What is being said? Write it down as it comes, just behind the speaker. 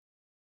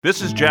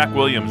This is Jack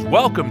Williams.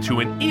 Welcome to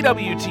an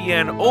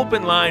EWTN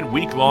Open Line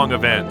week-long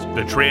event,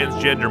 The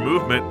Transgender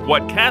Movement,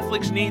 What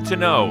Catholics Need to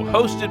Know,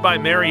 hosted by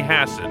Mary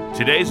Hasson.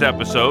 Today's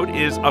episode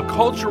is a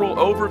cultural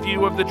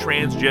overview of the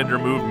transgender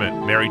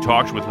movement. Mary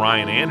talks with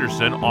Ryan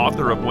Anderson,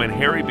 author of When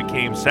Harry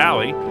Became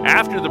Sally.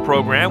 After the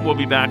program, we'll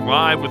be back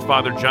live with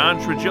Father John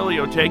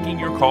Trigilio taking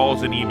your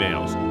calls and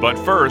emails. But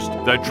first,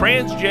 The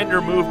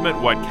Transgender Movement,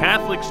 What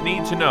Catholics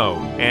Need to Know,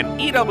 an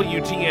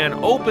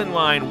EWTN Open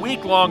Line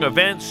week-long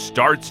event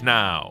starts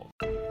now.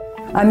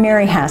 I'm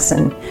Mary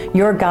Hasson,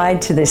 your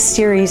guide to this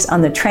series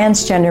on the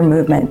transgender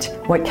movement,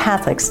 What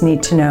Catholics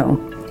Need to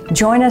Know.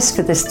 Join us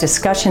for this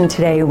discussion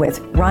today with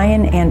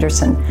Ryan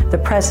Anderson, the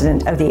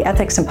president of the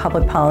Ethics and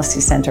Public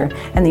Policy Center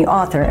and the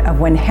author of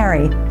When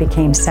Harry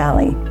Became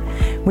Sally.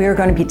 We are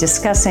going to be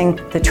discussing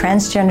the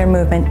transgender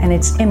movement and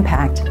its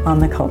impact on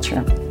the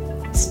culture.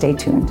 Stay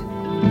tuned.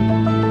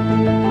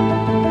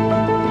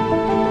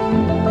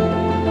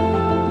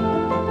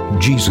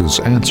 Jesus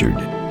answered,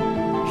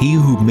 "He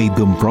who made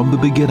them from the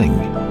beginning,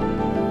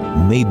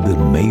 made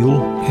them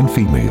male and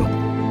female."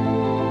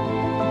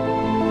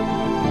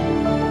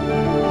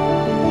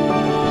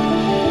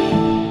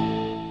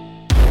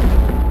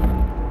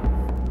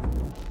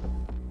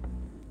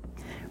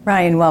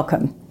 Ryan,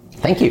 welcome.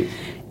 Thank you.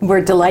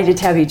 We're delighted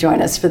to have you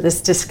join us for this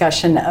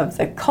discussion of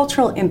the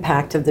cultural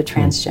impact of the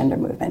transgender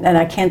movement. And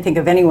I can't think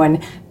of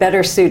anyone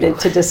better suited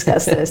to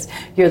discuss this.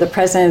 You're the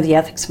president of the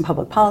Ethics and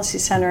Public Policy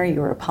Center.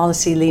 You're a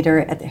policy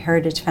leader at the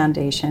Heritage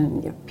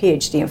Foundation. You have a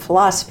PhD in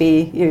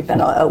philosophy. You've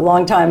been a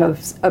long time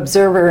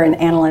observer and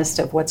analyst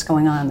of what's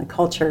going on in the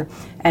culture.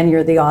 And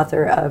you're the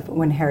author of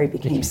When Harry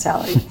Became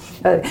Sally,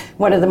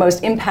 one of the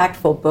most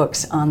impactful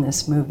books on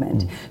this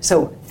movement.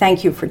 So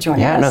thank you for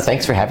joining us. Yeah, no,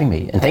 thanks for having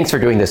me. And thanks for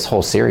doing this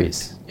whole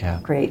series. Yeah.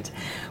 Great.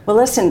 Well,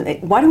 listen,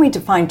 why don't we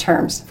define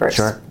terms first?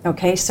 Sure.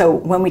 Okay, so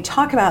when we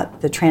talk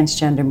about the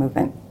transgender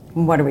movement,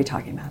 what are we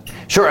talking about?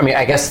 Sure. I mean,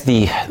 I guess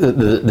the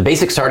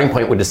basic starting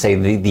point would say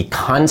the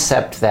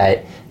concept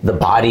that the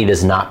body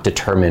does not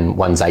determine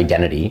one's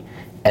identity,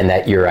 and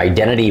that your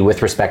identity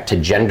with respect to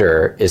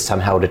gender is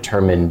somehow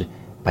determined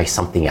by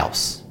something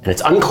else. And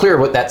it's unclear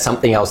what that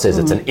something else is.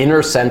 It's an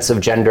inner sense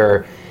of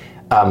gender.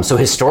 So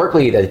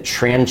historically, the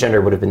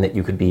transgender would have been that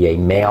you could be a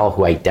male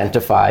who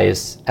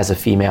identifies as a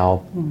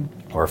female,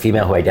 or a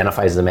female who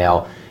identifies as a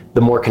male.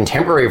 The more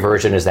contemporary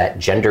version is that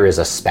gender is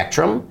a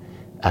spectrum,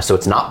 so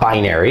it's not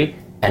binary,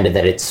 and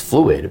that it's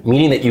fluid,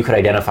 meaning that you could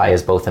identify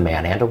as both a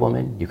man and a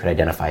woman. You could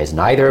identify as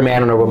neither a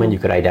man nor a woman. You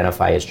could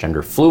identify as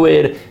gender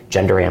fluid,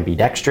 gender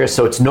ambidextrous.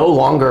 So it's no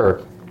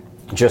longer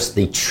just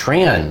the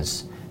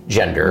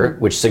transgender,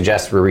 which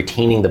suggests we're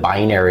retaining the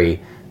binary,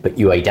 but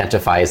you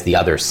identify as the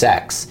other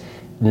sex.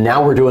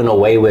 Now we're doing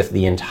away with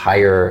the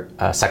entire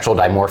sexual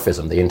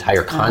dimorphism, the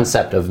entire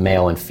concept of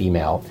male and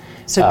female.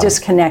 So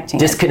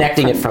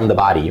disconnecting it from the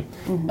body.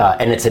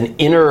 And it's an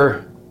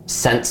inner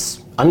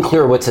sense,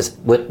 unclear what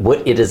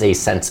it is a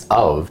sense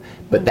of,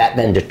 but that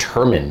then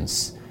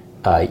determines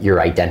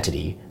your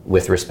identity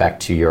with respect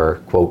to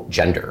your, quote,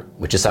 gender,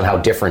 which is somehow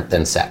different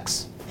than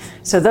sex.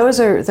 So those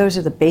are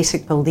the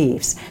basic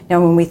beliefs.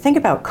 Now, when we think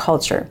about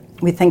culture,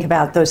 we think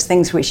about those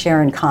things we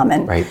share in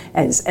common, right,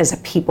 as a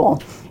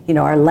people. You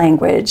know, our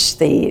language,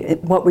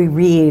 what we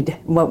read,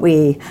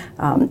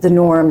 the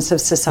norms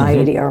of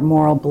society, our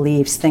moral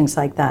beliefs, things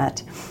like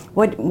that.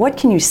 What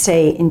can you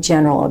say in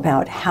general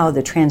about how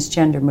the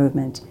transgender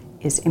movement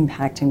is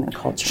impacting the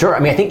culture? Sure. I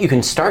mean, I think you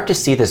can start to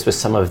see this with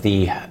some of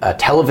the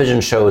television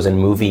shows and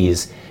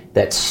movies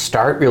that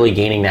start really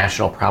gaining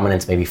national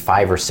prominence maybe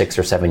 5 or 6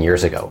 or 7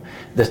 years ago.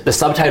 The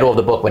subtitle of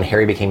the book, When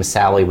Harry Became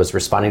Sally, was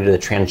responding to the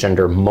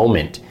transgender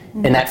moment.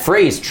 And that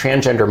phrase,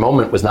 transgender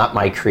moment, was not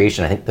my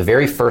creation. I think the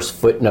very first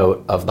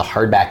footnote of the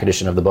hardback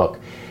edition of the book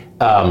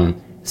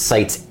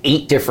cites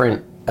 8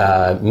 different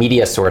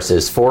media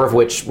sources, 4 of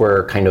which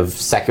were kind of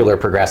secular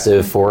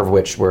progressive, 4 of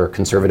which were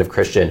conservative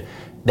Christian,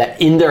 that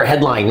in their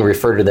headline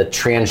refer to the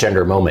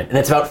transgender moment. And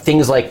it's about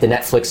things like the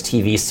Netflix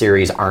TV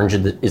series Orange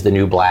is the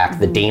New Black,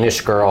 the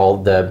Danish Girl,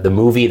 the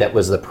movie that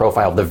was the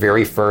profile of the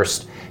very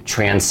first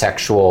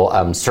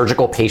transsexual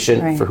surgical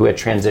patient for who had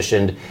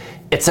transitioned,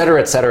 et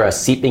cetera,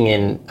 seeping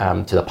in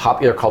to the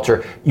popular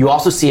culture. You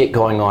also see it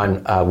going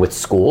on with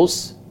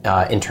schools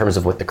in terms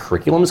of what the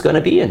curriculum is going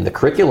to be, and the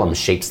curriculum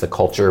shapes the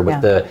culture, what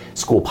the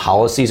school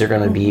policies are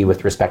going to be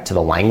with respect to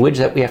the language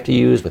that we have to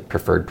use, with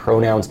preferred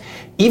pronouns.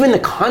 Even the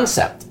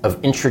concept of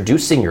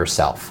introducing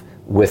yourself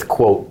with,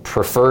 quote,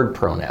 preferred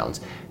pronouns.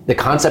 The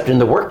concept in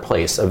the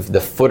workplace of the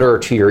footer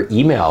to your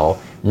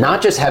email,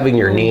 not just having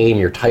your name,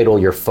 your title,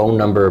 your phone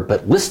number,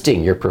 but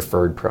listing your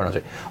preferred pronouns.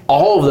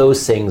 All of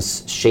those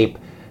things shape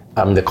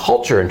the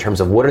culture in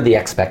terms of what are the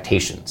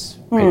expectations.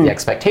 Right? The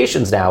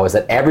expectations now is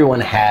that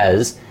everyone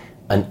has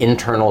an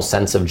internal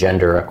sense of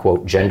gender, a,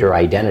 quote, gender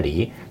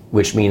identity,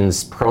 which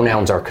means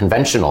pronouns are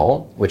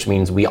conventional, which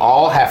means we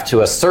all have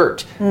to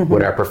assert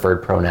what our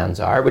preferred pronouns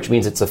are, which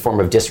means it's a form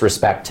of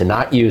disrespect to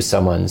not use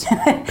someone's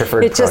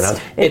preferred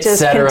pronouns, et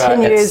cetera,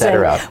 et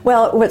cetera.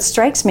 Well, what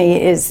strikes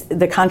me is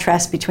the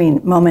contrast between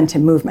moment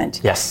and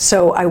movement. Yes.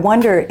 So I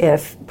wonder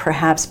if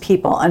perhaps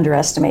people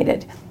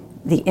underestimated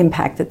the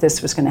impact that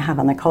this was going to have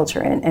on the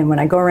culture. And when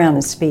I go around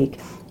and speak,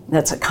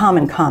 that's a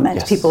common comment.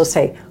 Yes. People will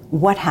say,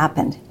 what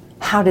happened?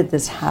 How did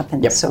this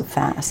happen so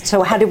fast?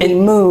 So how did we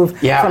move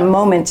from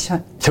moment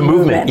to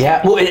movement? Yeah,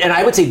 well, and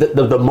I would say that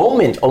the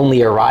moment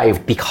only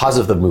arrived because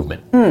of the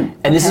movement.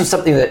 And this is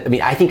something that,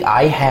 I think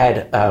I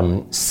had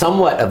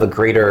somewhat of a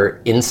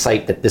greater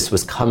insight that this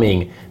was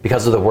coming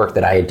because of the work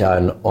that I had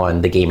done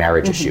on the gay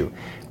marriage issue.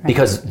 Right.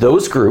 Because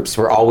those groups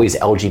were always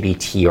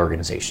LGBT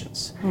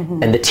organizations.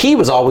 And the T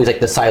was always like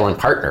the silent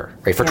partner,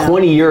 right? For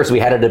 20 years, we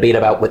had a debate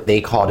about what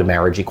they called a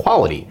marriage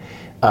equality.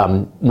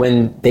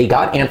 When they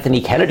got Anthony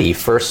Kennedy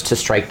first to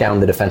strike down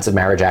the Defense of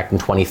Marriage Act in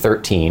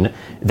 2013,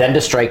 then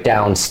to strike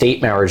down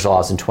state marriage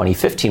laws in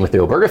 2015 with the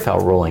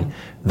Obergefell ruling,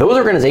 those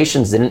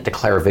organizations didn't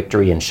declare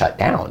victory and shut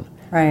down.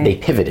 Right. They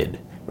pivoted,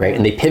 right?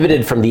 And they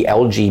pivoted from the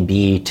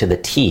LGB to the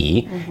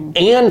T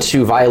and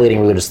to violating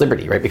religious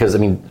liberty, right? Because,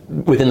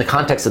 within the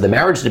context of the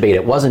marriage debate,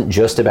 it wasn't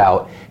just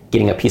about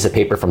getting a piece of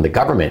paper from the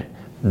government.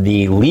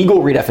 The legal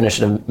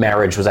redefinition of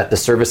marriage was at the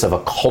service of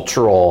a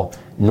cultural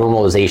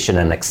normalization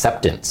and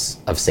acceptance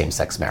of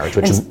same-sex marriage,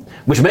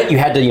 which meant you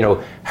had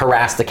to,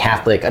 harass the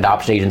Catholic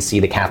adoption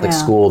agency, the Catholic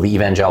school, the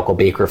evangelical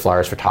baker,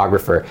 florist,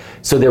 photographer.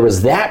 So there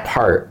was that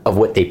part of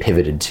what they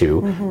pivoted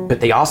to,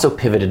 but they also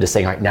pivoted to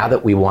saying, all right, now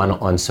that we won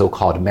on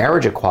so-called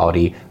marriage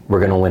equality, we're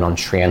going to win on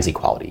trans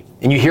equality.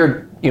 And you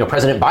hear,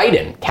 President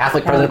Biden,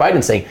 Catholic President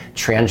Biden saying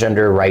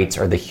transgender rights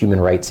are the human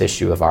rights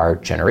issue of our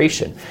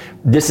generation.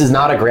 This is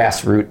not a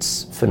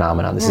grassroots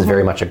phenomenon. This is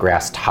very much a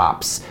grass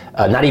tops,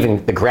 not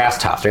even the grass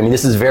tops. Right?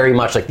 This is very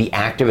much like the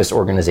activist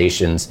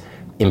organizations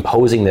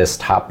imposing this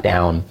top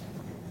down.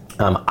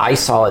 I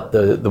saw it,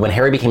 the When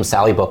Harry Became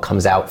Sally book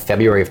comes out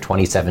February of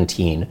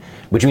 2017,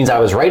 which means I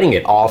was writing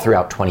it all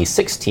throughout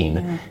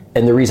 2016.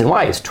 And the reason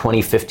why is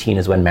 2015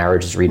 is when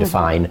marriage is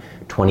redefined.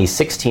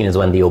 2016 is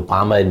when the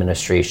Obama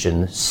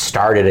administration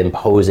started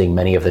imposing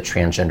many of the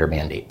transgender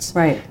mandates.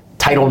 Right.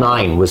 Title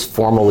IX was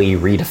formally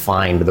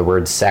redefined, the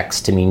word sex,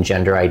 to mean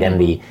gender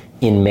identity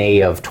in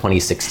May of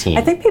 2016.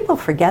 I think people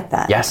forget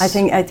that. Yes. I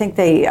think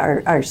they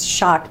are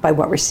shocked by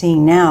what we're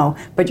seeing now.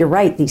 But you're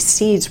right, these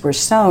seeds were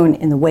sown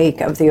in the wake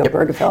of the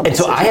Obergefell decision. And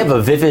so I have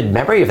a vivid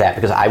memory of that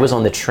because I was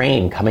on the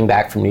train coming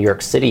back from New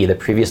York City. The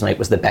previous night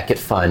was the Beckett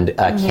Fund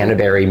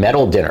Canterbury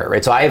Medal dinner,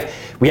 right? So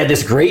we had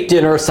this great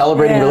dinner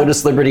celebrating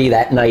religious liberty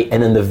that night,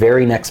 and then the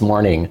very next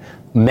morning,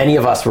 many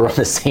of us were on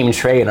the same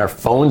train and our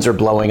phones are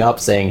blowing up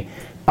saying,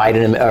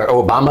 Biden or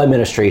Obama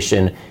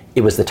administration,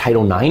 it was the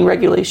Title IX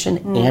regulation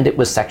and it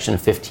was Section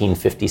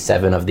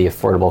 1557 of the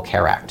Affordable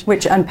Care Act.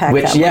 Which unpacked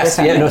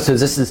that. So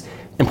this is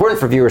important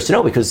for viewers to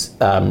know because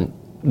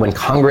when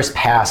Congress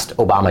passed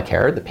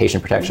Obamacare, the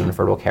Patient Protection and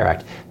Affordable Care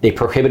Act, they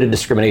prohibited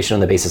discrimination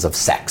on the basis of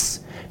sex.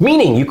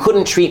 Meaning you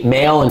couldn't treat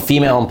male and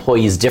female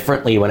employees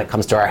differently when it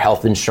comes to our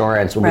health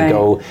insurance. When we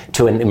go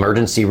to an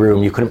emergency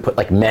room, you couldn't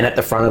put men at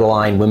the front of the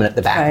line, women at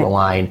the back of the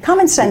line.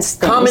 Common sense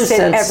things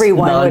that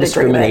everyone would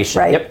agree with,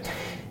 right? Yep.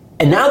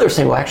 And now they're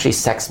saying, well, actually,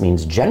 sex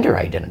means gender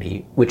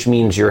identity, which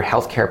means your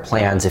healthcare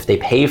plans, if they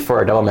pay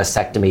for a double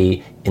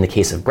mastectomy in the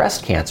case of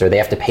breast cancer, they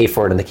have to pay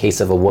for it in the case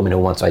of a woman who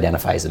wants to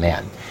identify as a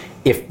man.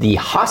 If the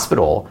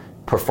hospital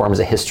performs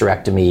a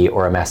hysterectomy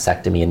or a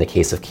mastectomy in the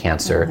case of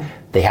cancer,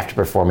 they have to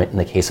perform it in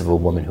the case of a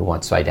woman who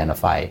wants to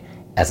identify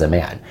as a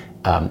man.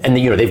 And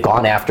they've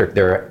gone after,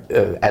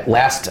 at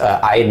last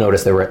I had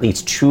noticed there were at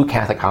least 2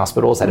 Catholic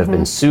hospitals that have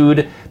been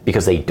sued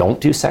because they don't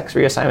do sex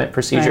reassignment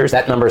procedures.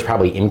 That number has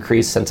probably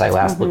increased since I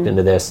last looked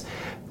into this.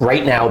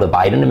 Right now, the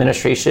Biden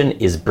administration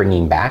is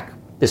bringing back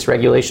this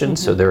regulation.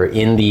 So they're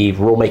in the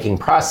rulemaking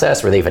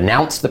process where they've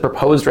announced the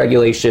proposed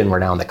regulation. We're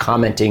now in the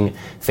commenting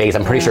phase.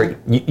 I'm pretty sure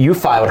you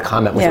filed a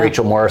comment with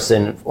Rachel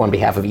Morrison on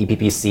behalf of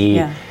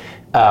EPPC.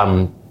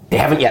 They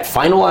haven't yet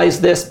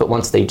finalized this, but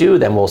once they do,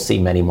 then we'll see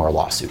many more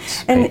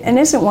lawsuits. And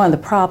isn't one of the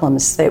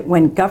problems that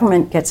when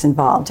government gets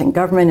involved and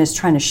government is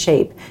trying to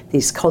shape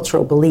these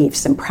cultural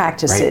beliefs and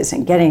practices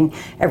and getting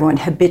everyone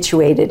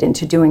habituated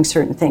into doing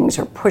certain things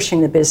or pushing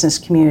the business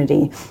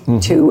community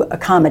to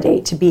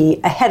accommodate, to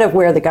be ahead of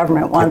where the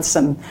government wants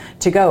them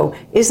to go,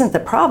 isn't the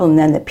problem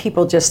then that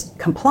people just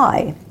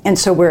comply? And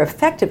so we're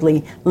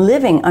effectively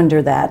living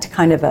under that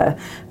kind of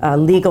a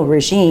legal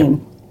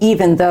regime,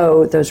 even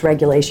though those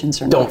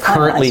regulations are not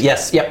currently,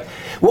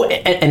 Well,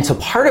 and so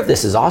part of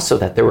this is also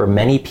that there were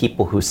many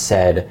people who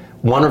said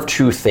one of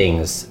two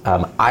things.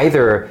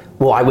 Either,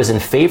 well, I was in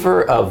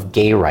favor of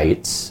gay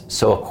rights,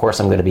 so of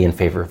course I'm going to be in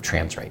favor of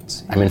trans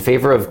rights. I'm in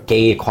favor of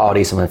gay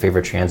equality, so I'm in favor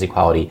of trans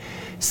equality.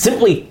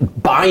 Simply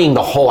buying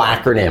the whole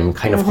acronym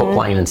kind of hook,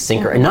 line, and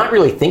sinker, and not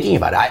really thinking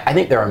about it. I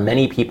think there are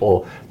many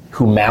people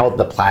who mouth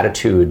the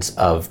platitudes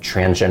of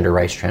transgender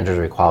rights,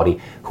 transgender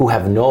equality, who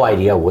have no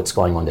idea what's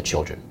going on to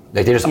children.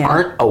 They just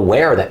aren't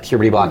aware that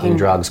puberty blocking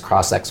drugs,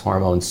 cross-sex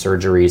hormones,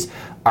 surgeries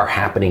are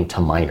happening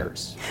to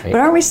minors. Right?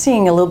 But aren't we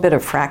seeing a little bit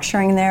of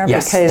fracturing there?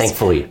 Yes, because,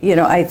 thankfully.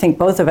 I think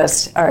both of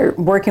us are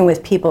working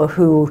with people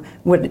who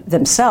would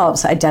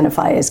themselves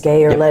identify as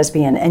gay or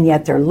lesbian, and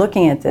yet they're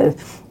looking at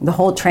the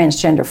whole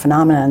transgender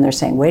phenomenon and they're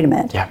saying, wait a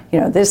minute,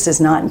 this is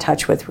not in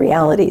touch with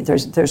reality.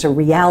 There's a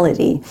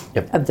reality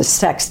of the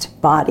sexed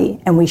body,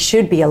 and we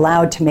should be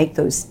allowed to make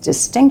those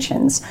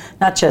distinctions,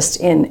 not just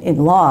in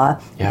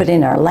law, but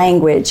in our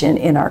language and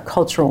in our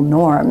cultural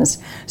norms.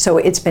 So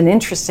it's been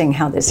interesting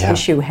how this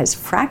issue has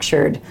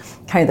fractured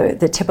kind of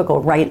the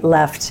typical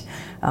right-left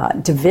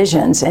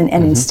divisions, and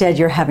instead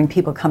you're having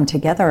people come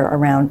together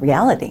around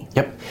reality.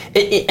 Yep,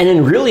 and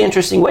in really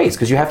interesting ways,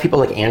 because you have people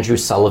like Andrew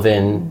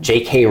Sullivan,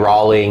 J.K.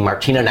 Rowling,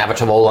 Martina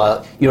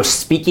Navratilova,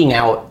 speaking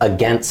out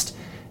against,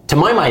 to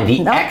my mind,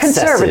 the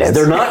excesses.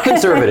 They're not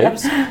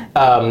conservatives.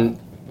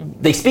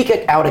 They speak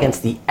out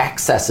against the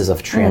excesses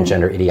of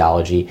transgender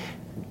ideology.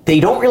 They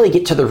don't really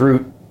get to the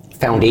root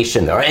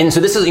foundation, though. And so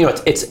this is,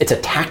 it's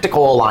a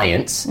tactical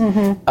alliance.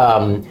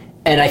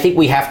 And I think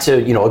we have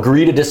to,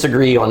 agree to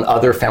disagree on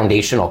other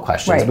foundational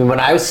questions. Right. I mean, when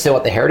I was still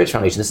at the Heritage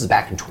Foundation, this is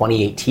back in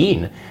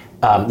 2018,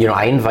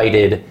 I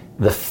invited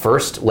the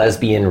first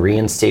lesbian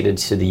reinstated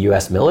to the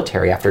U.S.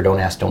 military after Don't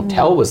Ask, Don't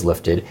Tell was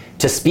lifted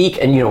to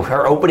speak. And,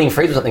 her opening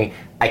phrase was something,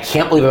 I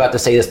can't believe I'm about to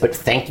say this, but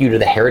thank you to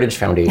the Heritage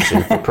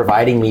Foundation for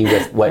providing me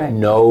with what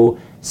no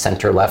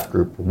center-left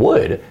group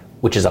would,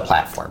 which is a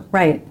platform.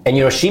 Right.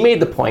 And, she made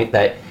the point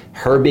that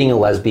her being a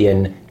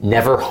lesbian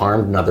never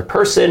harmed another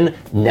person,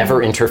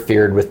 never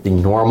interfered with the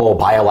normal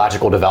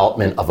biological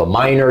development of a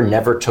minor,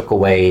 never took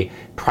away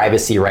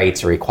privacy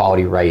rights or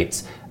equality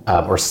rights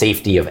or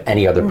safety of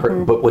any other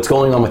person. But what's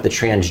going on with the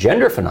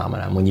transgender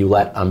phenomenon, when you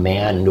let a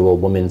man into a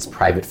woman's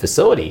private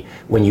facility,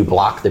 when you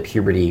block the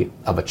puberty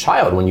of a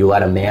child, when you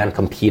let a man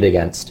compete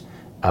against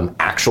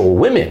actual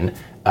women,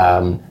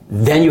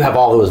 then you have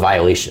all those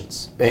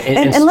violations.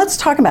 And let's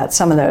talk about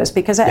some of those,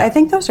 because I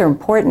think those are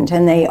important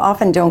and they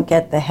often don't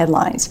get the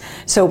headlines.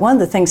 So one of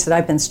the things that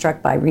I've been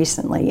struck by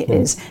recently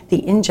is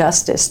the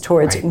injustice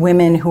towards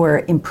women who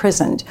are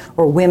imprisoned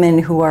or women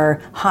who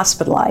are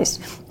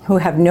hospitalized, who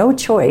have no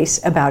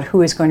choice about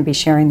who is going to be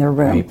sharing their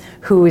room,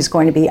 who is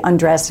going to be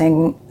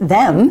undressing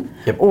them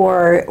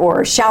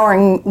or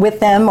showering with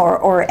them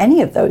or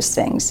any of those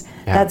things.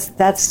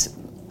 That's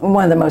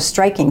one of the most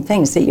striking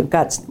things, that you've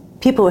got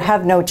people who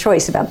have no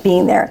choice about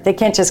being there. They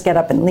can't just get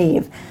up and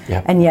leave.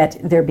 And yet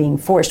they're being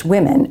forced,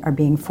 women are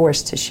being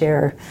forced to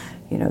share,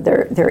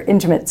 their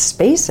intimate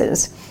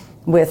spaces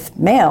with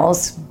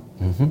males,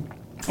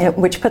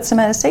 which puts them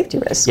at a safety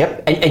risk.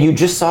 And you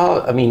just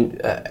saw,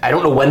 I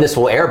don't know when this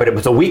will air, but it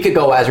was a week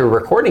ago as we were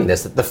recording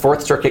this, that the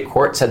Fourth Circuit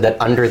Court said that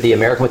under the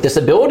American with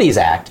Disabilities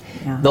Act,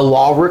 the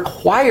law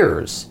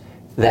requires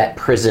that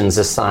prisons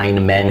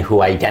assign men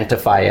who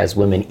identify as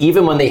women,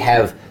 even when they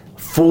have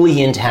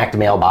fully intact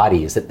male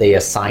bodies, that they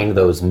assign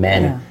those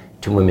men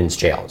to women's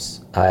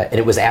jails. And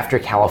it was after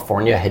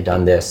California had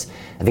done this,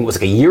 I think it was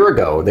like a year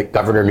ago, that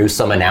Governor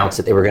Newsom announced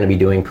that they were going to be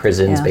doing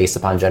prisons based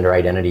upon gender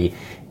identity.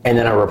 And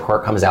then a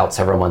report comes out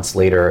several months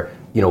later,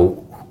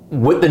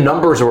 what the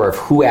numbers were of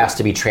who asked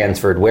to be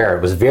transferred where.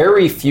 It was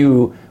very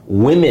few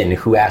women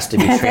who asked to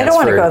be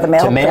transferred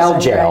to male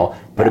jail,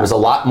 but it was a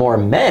lot more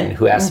men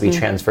who asked to be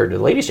transferred to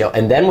the ladies' jail.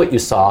 And then what you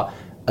saw,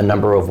 a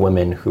number of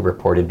women who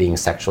reported being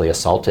sexually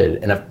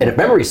assaulted. And if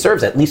memory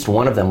serves, at least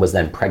one of them was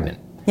then pregnant.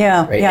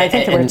 I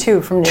think there were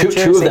two from New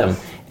Jersey. Two of them.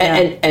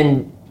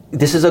 And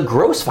this is a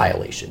gross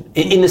violation.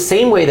 In the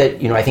same way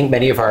that, I think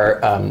many of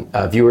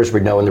our viewers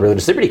would know in the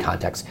religious liberty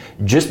context,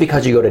 just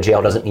because you go to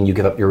jail doesn't mean you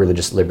give up your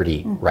religious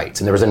liberty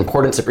rights. And there was an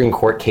important Supreme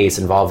Court case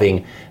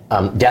involving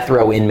death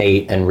row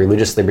inmate and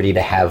religious liberty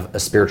to have a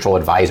spiritual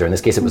advisor. In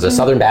this case, it was a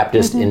Southern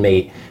Baptist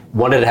inmate,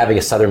 wanted having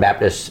a Southern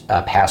Baptist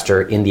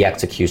pastor in the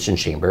execution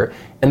chamber.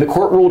 And the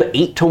court ruled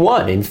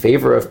 8-1 in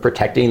favor of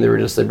protecting the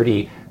religious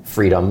liberty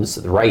freedoms,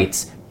 the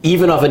rights,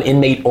 even of an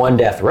inmate on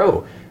death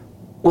row.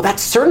 Well,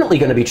 that's certainly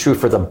going to be true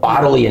for the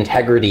bodily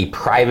integrity,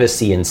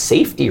 privacy, and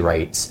safety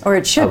rights. Or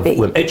it should be.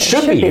 Women. It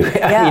should be.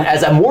 I mean,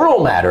 as a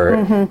moral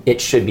matter,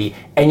 it should be.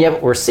 And yet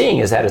what we're seeing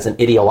is that as an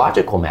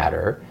ideological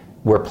matter,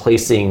 we're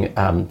placing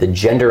the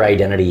gender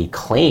identity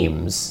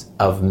claims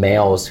of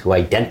males who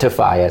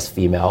identify as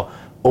female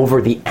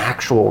over the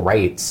actual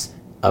rights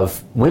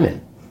of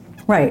women.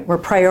 Right. We're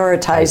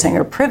prioritizing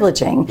or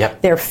privileging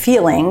their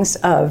feelings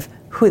of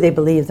who they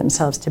believe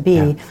themselves to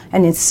be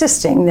and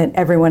insisting that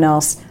everyone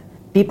else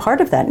be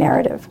part of that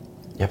narrative,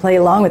 play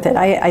along with it.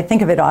 I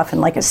think of it often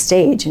like a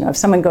stage. If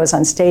someone goes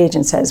on stage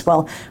and says,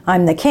 well,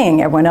 I'm the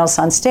king, everyone else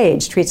on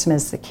stage treats him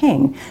as the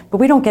king. But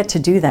we don't get to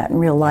do that in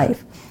real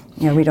life.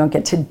 We don't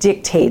get to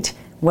dictate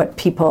what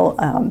people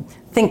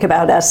think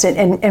about us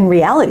in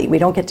reality. We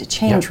don't get to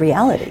change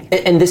reality.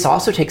 And this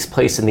also takes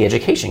place in the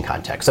education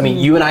context. I mean,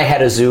 you and I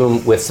had a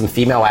Zoom with some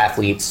female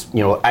athletes,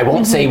 I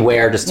won't say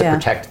where just to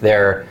protect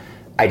their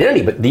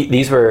identity, but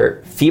these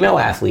were female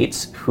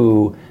athletes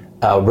who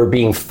were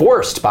being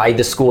forced by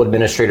the school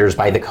administrators,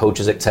 by the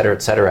coaches, et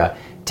cetera,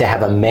 to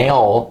have a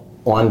male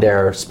on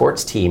their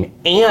sports team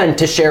and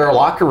to share a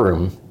locker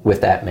room with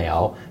that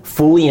male,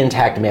 fully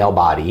intact male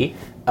body,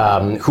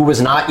 who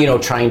was not,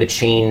 trying to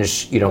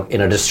change,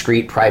 in a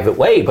discreet, private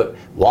way, but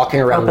walking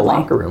around the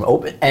locker room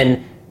open.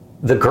 And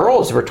the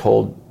girls were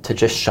told to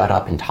just shut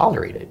up and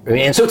tolerate it.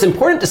 And so it's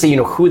important to see,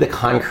 who the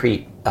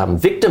concrete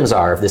victims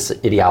are of this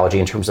ideology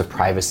in terms of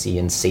privacy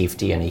and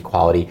safety and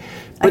equality.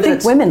 But I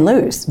think women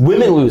lose.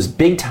 Women lose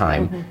big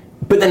time.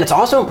 But then it's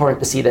also important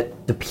to see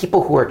that the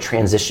people who are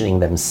transitioning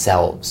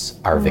themselves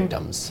are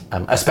victims,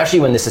 especially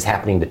when this is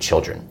happening to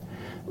children,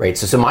 right?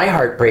 So my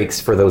heart breaks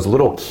for those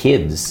little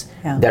kids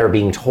that are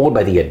being told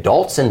by the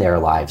adults in their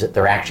lives that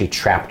they're actually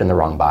trapped in the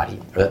wrong body,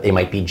 or that they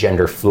might be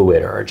gender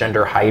fluid or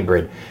gender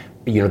hybrid.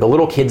 The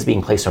little kids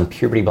being placed on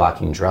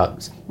puberty-blocking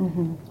drugs.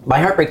 My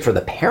heart breaks for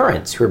the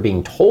parents who are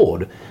being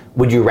told,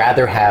 would you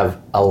rather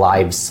have a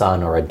live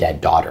son or a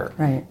dead daughter?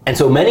 Right. And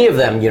so many of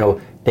them,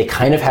 they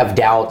kind of have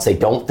doubts, they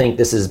don't think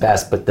this is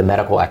best, but the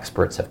medical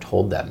experts have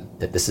told them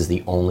that this is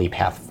the only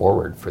path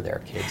forward for their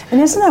kids.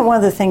 And isn't that one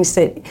of the things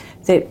that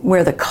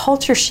where the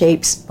culture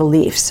shapes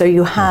beliefs? So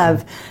you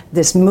have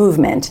this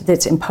movement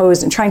that's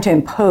imposed and trying to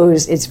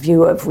impose its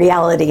view of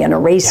reality and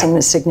erasing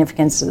the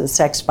significance of the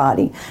sex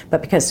body.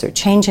 But because they're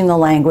changing the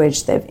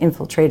language, they've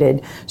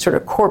infiltrated sort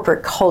of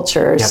corporate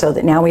culture so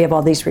that now we have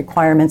all these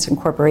requirements in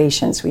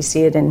corporations. We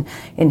see it in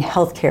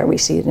healthcare, we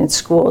see it in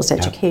schools,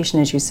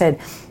 education, as you said.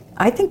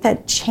 I think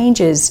that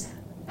changes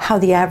how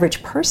the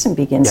average person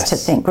begins to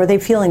think, or they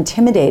feel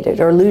intimidated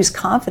or lose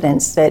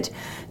confidence that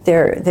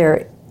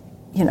their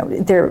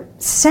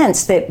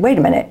sense that, wait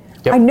a minute,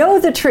 I know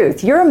the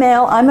truth. You're a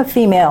male, I'm a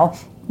female.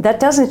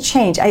 That doesn't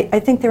change. I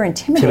think they're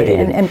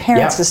intimidated. And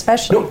parents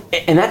especially. No,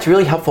 and that's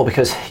really helpful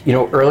because,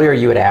 earlier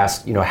you had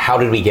asked, how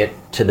did we get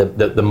to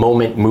the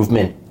movement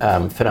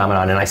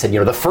phenomenon? And I said,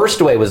 the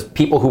first way was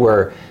people who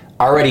were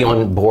already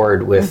on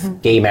board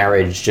with gay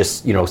marriage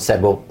just,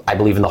 said, well, I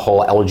believe in the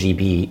whole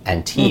LGBT.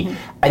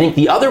 I think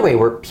the other way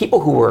were people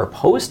who were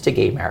opposed to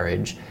gay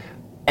marriage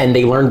and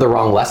they learned the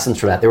wrong lessons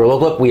from that. They were,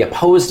 look, we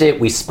opposed it,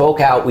 we spoke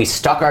out, we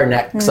stuck our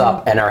necks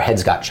up, and our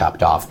heads got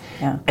chopped off.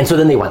 And so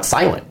then they went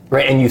silent,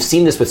 right? And you've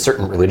seen this with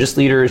certain religious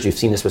leaders, you've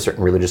seen this with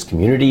certain religious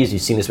communities,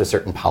 you've seen this with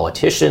certain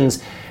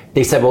politicians.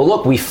 They said, well,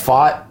 look, we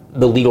fought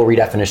the legal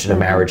redefinition of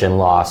marriage and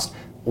lost.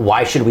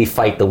 Why should we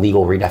fight the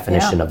legal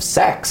redefinition of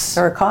sex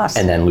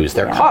and then lose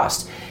their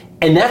cost?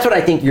 And that's what I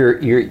think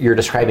you're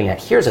describing at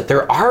here, is that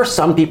there are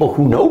some people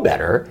who know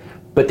better,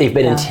 but they've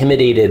been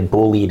intimidated,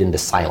 bullied into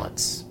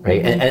silence,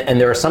 right?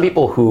 And there are some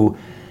people who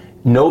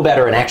know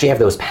better and actually have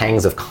those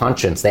pangs of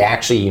conscience. They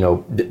actually,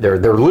 they're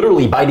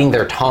literally biting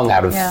their tongue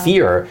out of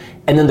fear.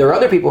 And then there are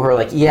other people who are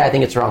like, yeah, I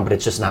think it's wrong, but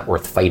it's just not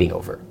worth fighting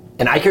over.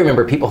 And I can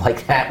remember people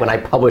like that when I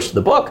published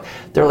the book.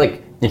 They're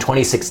like, in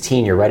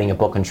 2016, you're writing a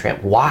book on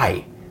trans.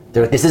 Why?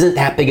 They're like, this isn't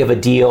that big of a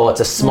deal. It's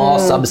a small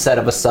subset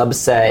of a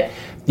subset.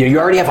 You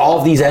already have all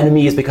of these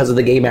enemies because of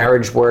the gay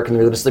marriage work and the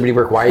religious liberty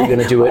work. Why are you going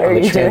to do it on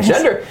the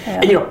transgender?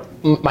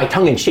 And my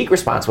tongue-in-cheek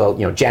response, well,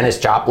 Janis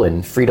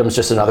Joplin, freedom's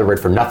just another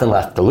word for nothing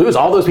left to lose.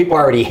 All those people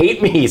already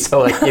hate me,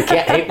 so you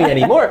can't hate me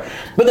anymore.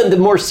 But then the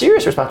more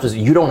serious response was,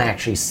 you don't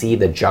actually see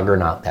the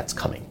juggernaut that's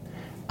coming.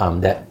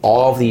 That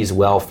all of these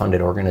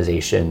well-funded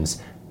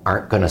organizations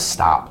aren't going to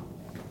stop.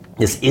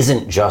 This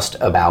isn't just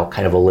about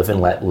kind of a live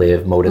and let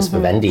live modus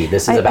vivendi.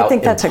 This is about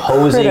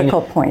imposing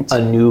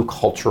a new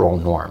cultural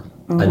norm,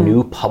 a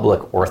new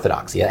public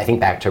orthodoxy. I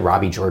think back to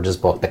Robbie George's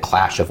book, The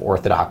Clash of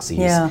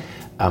Orthodoxies,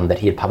 that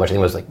he had published. I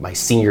think it was like my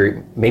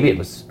senior, maybe it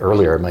was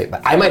earlier.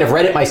 I might have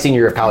read it my senior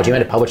year of college. He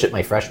might have published it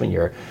my freshman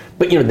year.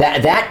 But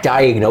that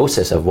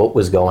diagnosis of what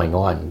was going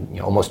on,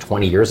 almost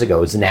 20 years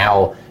ago is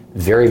now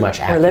very much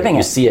accurate. We're living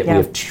you see it. We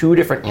have two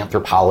different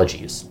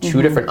anthropologies,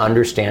 two different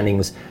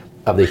understandings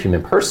of the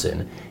human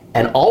person.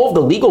 And all of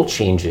the legal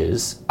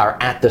changes are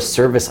at the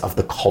service of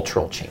the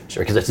cultural change,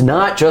 right? Because it's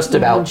not just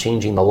about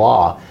changing the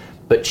law,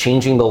 but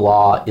changing the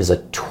law is a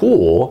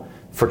tool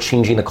for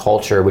changing the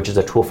culture, which is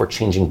a tool for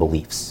changing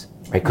beliefs,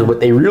 right? Because what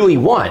they really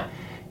want,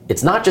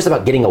 it's not just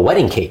about getting a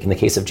wedding cake. In the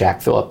case of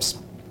Jack Phillips,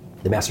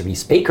 the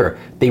masterpiece baker,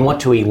 they want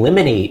to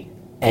eliminate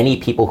any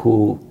people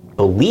who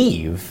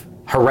believe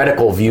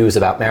heretical views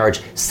about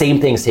marriage.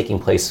 Same things taking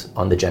place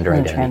on the gender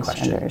identity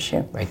question. Issue.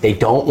 Right? They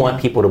don't want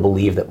people to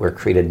believe that we're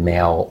created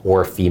male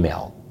or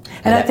female.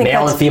 And that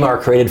male and female are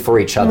created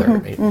for each other.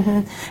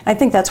 Right? I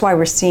think that's why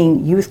we're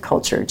seeing youth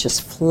culture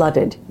just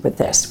flooded with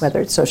this, whether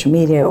it's social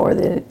media or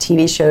the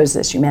TV shows,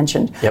 as you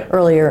mentioned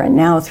earlier, and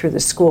now through the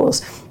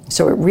schools.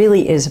 So it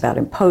really is about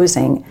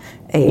imposing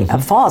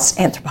a false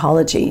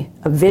anthropology,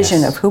 a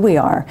vision of who we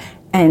are,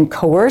 and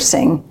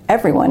coercing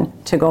everyone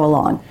to go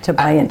along, to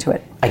buy into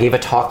it. I gave a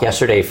talk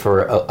yesterday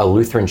for a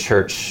Lutheran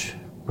church,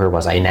 where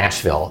was I, in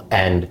Nashville,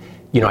 and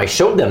I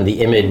showed them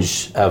the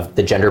image of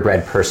the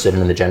genderbread person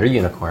and the gender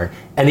unicorn,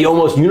 and the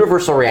almost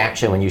universal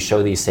reaction when you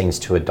show these things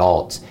to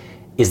adults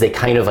is they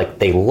kind of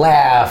they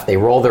laugh, they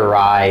roll their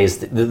eyes.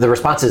 The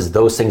response is,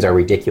 those things are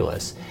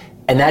ridiculous.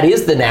 And that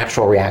is the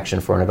natural reaction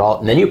for an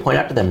adult. And then you point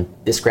out to them,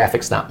 this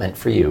graphic's not meant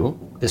for you.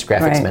 This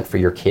graphic's meant for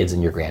your kids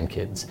and your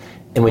grandkids.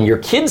 And when your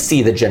kids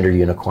see the gender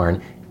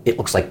unicorn, it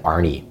looks like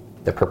Barney.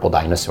 the purple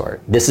dinosaur.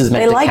 This is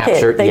meant They to like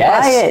capture. it. They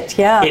buy it.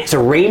 Yeah. It's a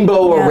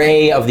rainbow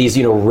array of these,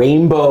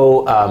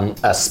 rainbow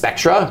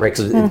spectra, right?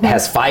 So it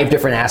has 5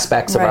 different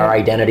aspects of our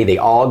identity. They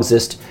all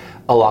exist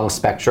along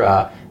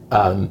spectra,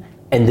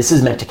 and this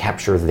is meant to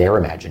capture their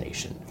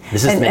imagination.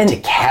 This is meant to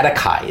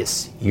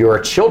catechize your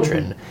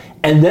children,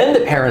 and then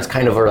the parents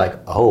kind of are like,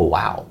 "Oh,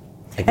 wow."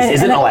 Like, this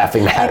isn't a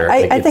laughing matter.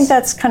 I think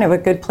that's kind of a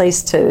good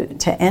place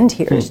to end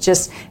here, is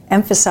just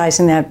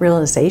emphasizing that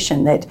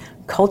realization that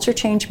culture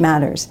change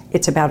matters.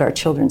 It's about our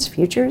children's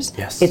futures.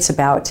 Yes. It's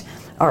about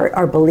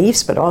our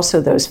beliefs, but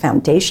also those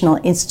foundational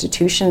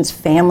institutions,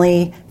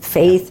 family,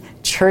 faith,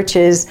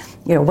 churches,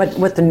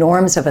 what the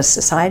norms of a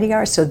society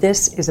are. So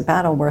this is a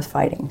battle worth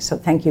fighting. So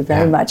thank you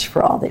very much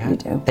for all that you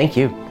do. Thank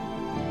you.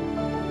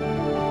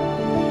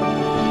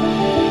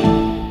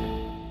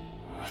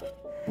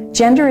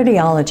 Gender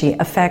ideology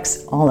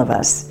affects all of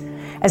us.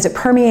 As it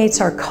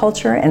permeates our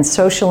culture and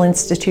social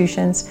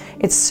institutions,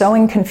 it's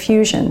sowing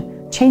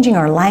confusion, changing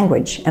our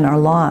language and our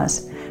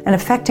laws, and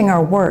affecting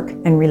our work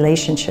and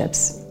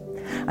relationships.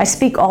 I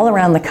speak all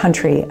around the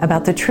country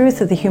about the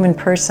truth of the human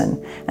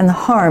person and the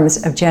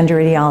harms of gender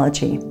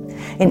ideology.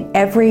 In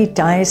every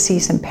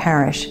diocese and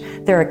parish,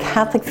 there are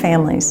Catholic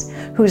families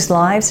whose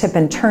lives have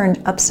been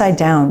turned upside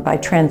down by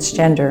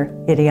transgender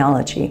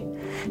ideology.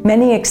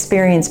 Many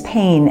experience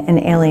pain and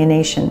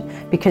alienation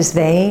because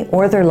they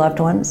or their loved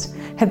ones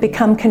have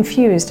become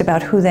confused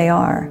about who they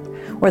are,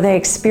 or they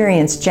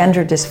experience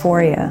gender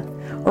dysphoria,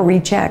 or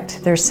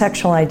reject their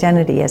sexual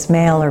identity as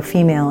male or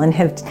female and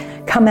have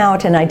come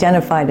out and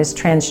identified as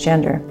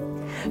transgender.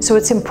 So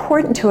it's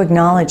important to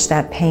acknowledge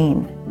that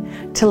pain,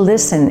 to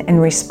listen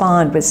and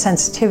respond with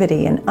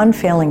sensitivity and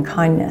unfailing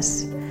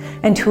kindness,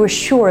 and to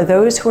assure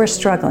those who are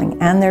struggling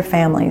and their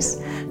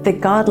families that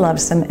God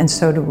loves them and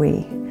so do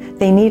we.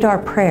 They need our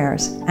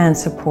prayers and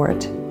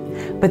support.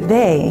 But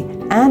they,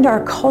 and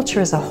our culture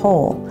as a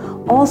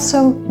whole,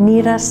 also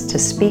need us to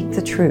speak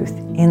the truth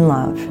in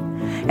love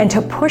and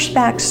to push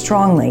back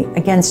strongly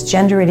against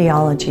gender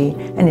ideology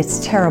and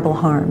its terrible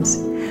harms.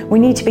 We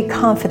need to be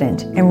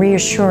confident and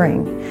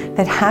reassuring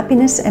that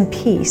happiness and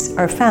peace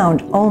are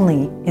found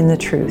only in the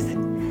truth.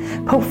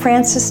 Pope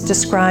Francis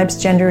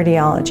describes gender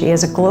ideology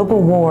as a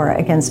global war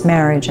against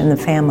marriage and the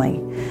family,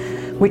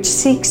 which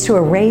seeks to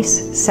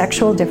erase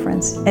sexual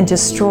difference and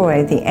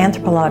destroy the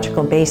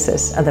anthropological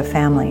basis of the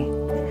family.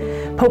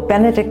 Pope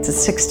Benedict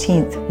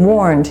XVI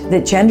warned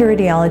that gender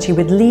ideology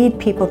would lead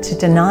people to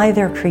deny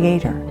their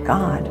Creator,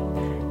 God,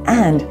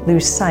 and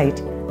lose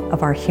sight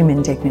of our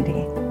human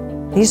dignity.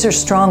 These are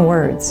strong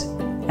words,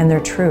 and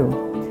they're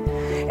true.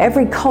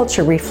 Every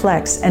culture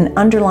reflects an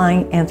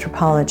underlying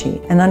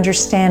anthropology, an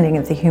understanding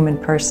of the human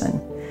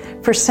person.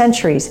 For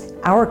centuries,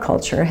 our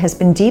culture has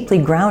been deeply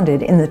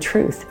grounded in the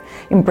truth,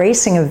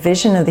 embracing a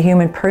vision of the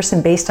human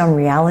person based on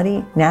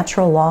reality,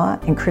 natural law,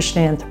 and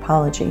Christian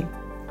anthropology.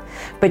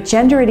 But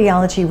gender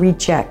ideology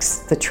rejects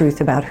the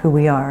truth about who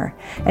we are,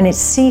 and it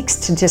seeks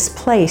to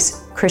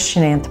displace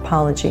Christian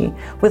anthropology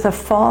with a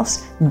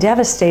false,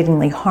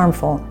 devastatingly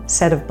harmful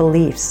set of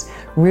beliefs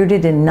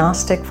rooted in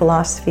Gnostic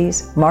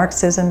philosophies,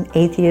 Marxism,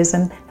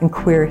 atheism, and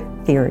queer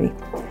theory.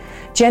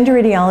 Gender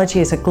ideology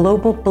is a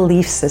global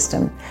belief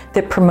system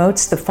that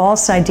promotes the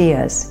false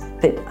ideas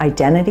that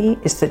identity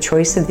is the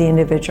choice of the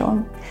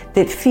individual,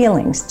 that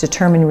feelings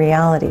determine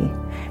reality,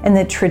 and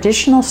that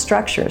traditional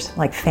structures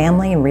like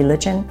family and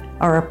religion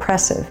are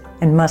oppressive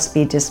and must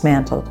be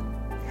dismantled.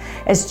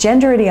 As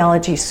gender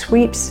ideology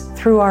sweeps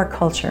through our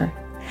culture,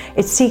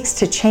 it seeks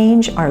to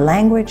change our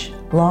language,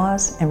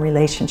 laws, and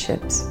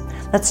relationships.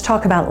 Let's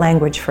talk about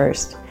language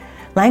first.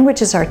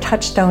 Language is our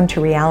touchstone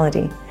to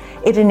reality.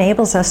 It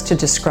enables us to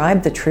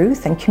describe the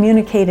truth and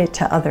communicate it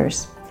to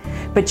others.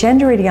 But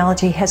gender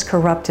ideology has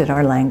corrupted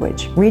our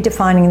language,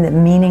 redefining the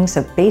meanings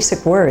of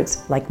basic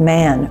words like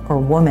man or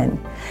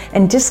woman,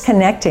 and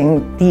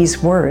disconnecting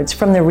these words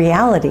from the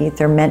reality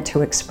they're meant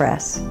to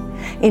express.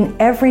 In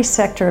every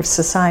sector of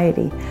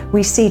society,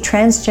 we see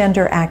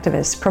transgender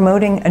activists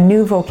promoting a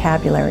new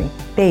vocabulary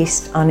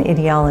based on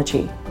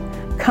ideology.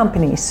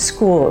 Companies,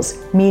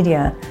 schools,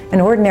 media,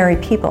 and ordinary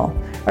people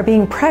are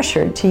being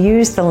pressured to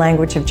use the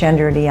language of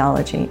gender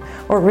ideology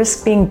or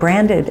risk being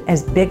branded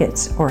as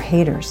bigots or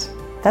haters.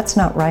 That's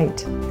not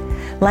right.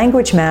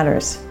 Language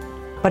matters,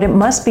 but it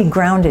must be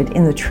grounded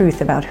in the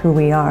truth about who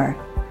we are.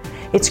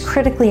 It's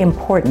critically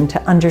important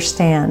to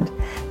understand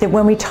that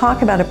when we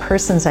talk about a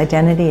person's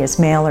identity as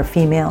male or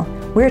female,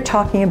 we're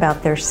talking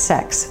about their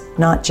sex,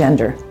 not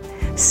gender.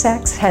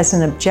 Sex has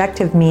an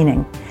objective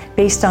meaning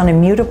based on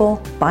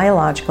immutable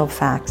biological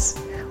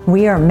facts.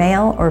 We are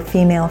male or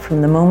female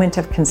from the moment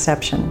of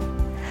conception.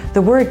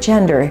 The word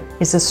gender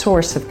is a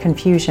source of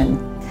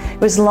confusion.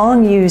 It was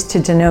long used to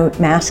denote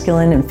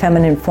masculine and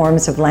feminine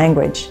forms of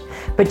language,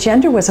 but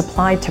gender was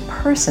applied to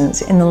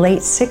persons in the late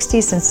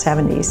 60s and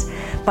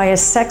 70s by a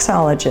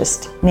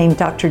sexologist named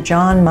Dr.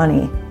 John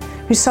Money,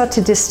 who sought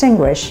to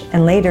distinguish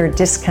and later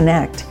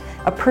disconnect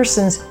a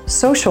person's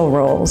social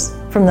roles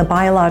from the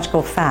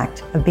biological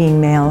fact of being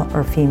male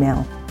or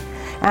female.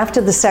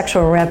 After the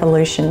sexual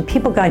revolution,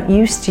 people got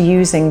used to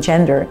using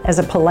gender as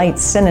a polite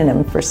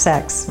synonym for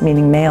sex,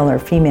 meaning male or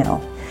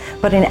female.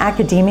 But in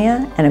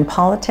academia and in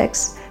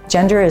politics,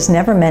 gender has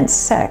never meant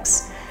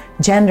sex.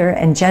 Gender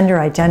and gender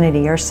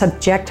identity are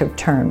subjective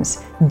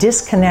terms,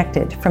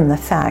 disconnected from the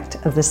fact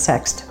of the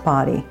sexed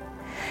body.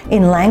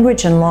 In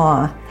language and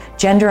law,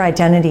 gender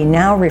identity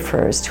now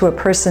refers to a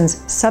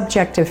person's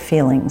subjective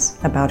feelings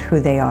about who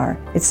they are.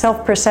 It's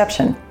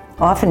self-perception,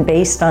 often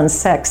based on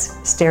sex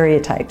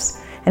stereotypes.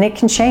 And it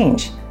can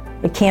change.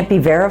 It can't be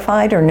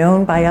verified or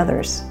known by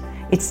others.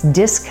 It's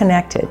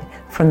disconnected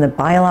from the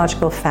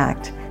biological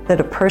fact that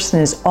a person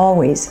is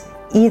always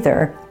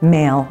either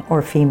male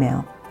or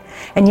female.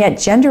 And yet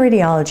gender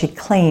ideology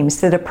claims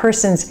that a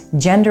person's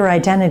gender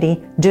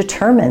identity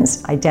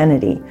determines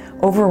identity,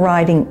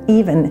 overriding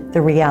even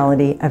the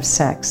reality of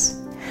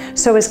sex.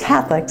 So as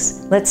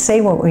Catholics, let's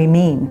say what we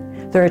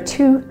mean. There are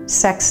two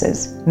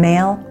sexes,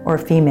 male or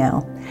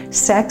female.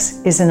 Sex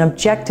is an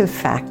objective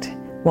fact,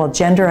 while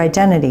gender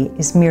identity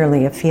is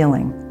merely a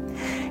feeling.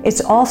 It's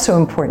also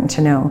important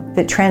to know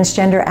that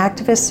transgender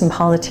activists and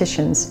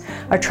politicians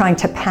are trying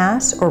to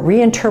pass or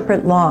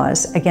reinterpret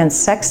laws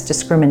against sex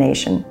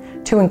discrimination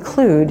to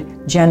include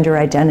gender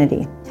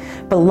identity.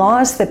 But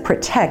laws that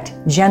protect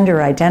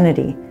gender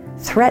identity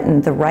threaten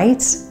the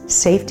rights,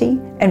 safety,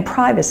 and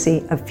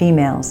privacy of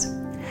females.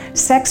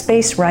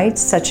 Sex-based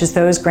rights, such as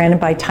those granted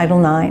by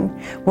Title IX,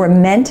 were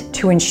meant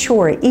to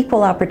ensure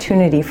equal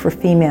opportunity for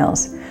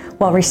females,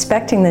 while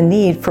respecting the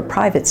need for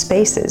private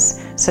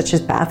spaces, such as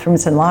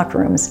bathrooms and locker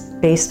rooms,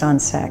 based on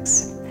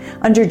sex.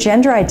 Under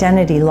gender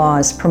identity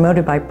laws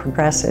promoted by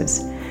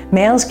progressives,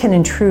 males can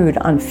intrude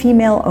on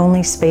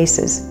female-only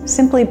spaces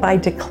simply by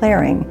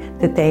declaring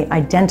that they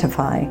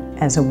identify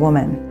as a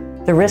woman.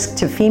 The risk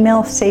to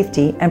female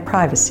safety and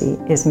privacy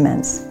is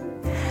immense.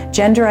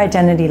 Gender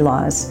identity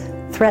laws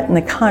threaten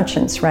the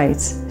conscience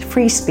rights,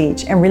 free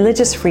speech, and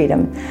religious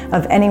freedom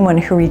of anyone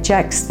who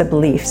rejects the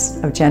beliefs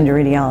of gender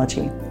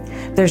ideology.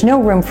 There's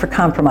no room for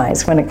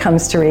compromise when it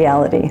comes to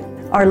reality.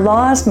 Our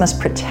laws must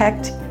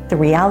protect the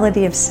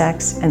reality of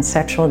sex and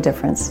sexual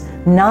difference,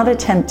 not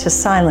attempt to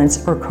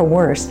silence or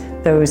coerce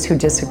those who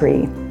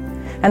disagree.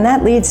 And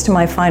that leads to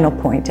my final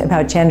point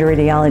about gender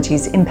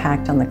ideology's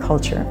impact on the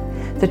culture.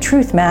 The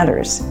truth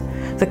matters.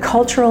 The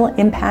cultural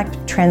impact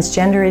of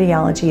transgender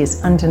ideology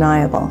is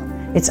undeniable.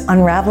 It's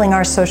unraveling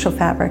our social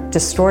fabric,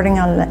 distorting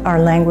our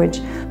language,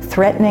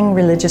 threatening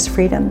religious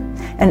freedom,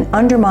 and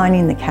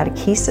undermining the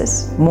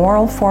catechesis,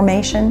 moral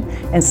formation,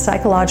 and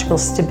psychological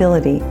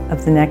stability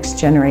of the next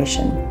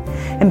generation.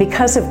 And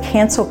because of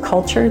cancel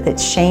culture that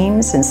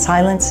shames and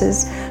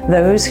silences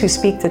those who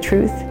speak the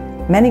truth,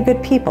 many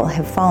good people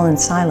have fallen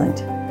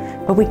silent.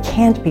 But we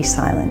can't be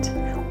silent.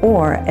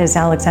 Or, as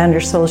Alexander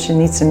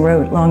Solzhenitsyn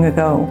wrote long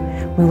ago,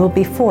 we will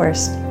be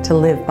forced to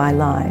live by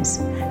lies.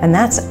 And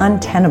that's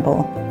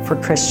untenable for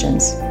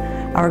Christians.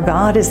 Our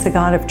God is the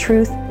God of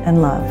truth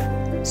and love.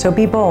 So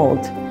be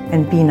bold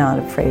and be not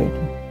afraid.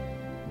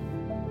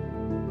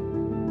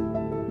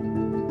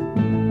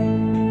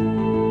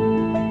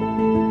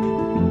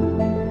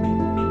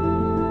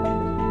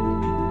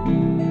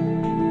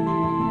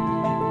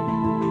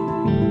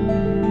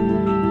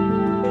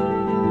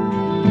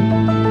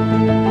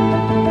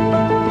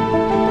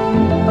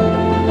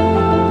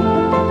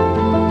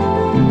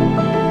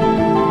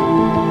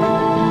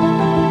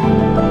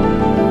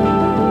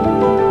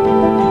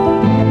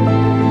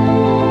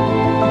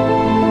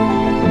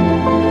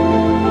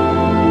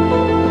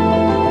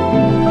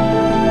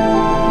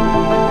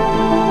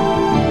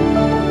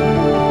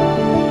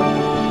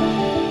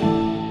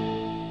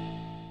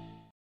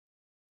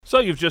 So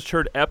you've just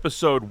heard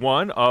episode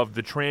 1 of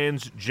the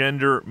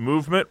Transgender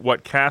Movement,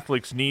 What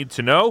Catholics Need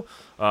to Know.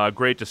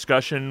 Great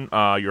discussion.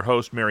 Your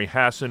host, Mary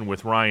Hasson,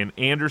 with Ryan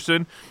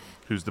Anderson,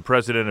 who's the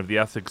president of the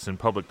Ethics and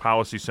Public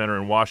Policy Center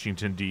in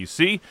Washington,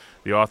 D.C.,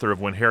 the author of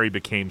When Harry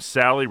Became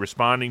Sally,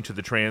 Responding to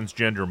the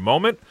Transgender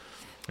Moment.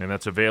 And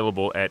that's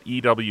available at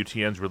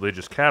EWTN's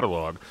religious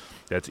catalog.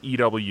 That's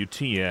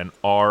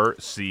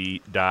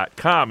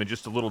EWTNRC.com. And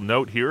just a little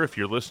note here, if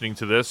you're listening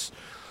to this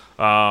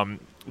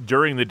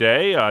during the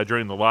day,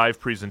 during the live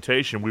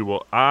presentation, we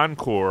will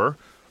encore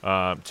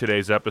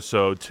today's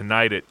episode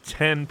tonight at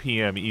 10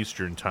 p.m.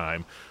 Eastern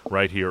Time,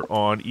 right here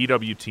on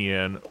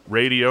EWTN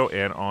Radio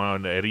and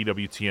at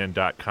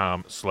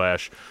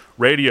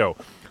EWTN.com/radio.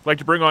 I'd like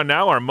to bring on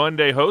now our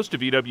Monday host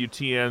of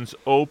EWTN's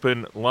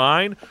Open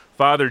Line,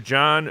 Father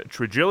John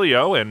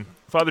Trigilio. And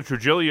Father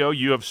Trigilio,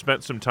 you have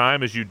spent some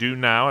time, as you do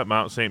now, at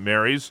Mount St.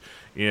 Mary's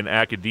in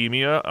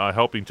academia,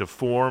 helping to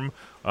form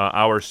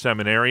our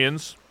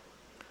seminarians.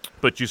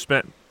 But you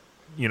spent,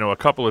 a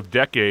couple of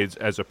decades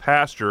as a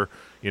pastor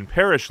in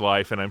parish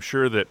life, and I'm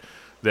sure that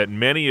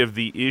many of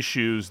the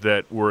issues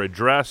that were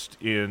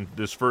addressed in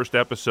this first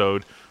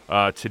episode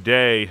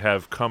today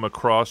have come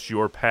across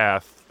your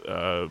path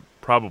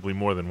probably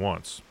more than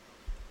once.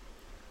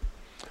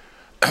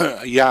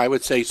 Yeah, I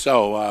would say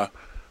so. I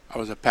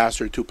was a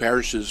pastor of 2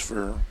 parishes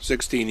for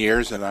 16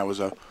 years, and I was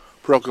a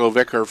parochial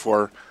vicar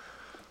for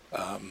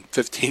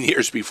 15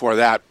 years before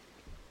that.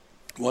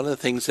 One of the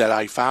things that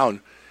I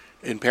found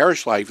in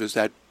parish life is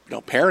that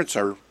parents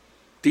are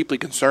deeply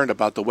concerned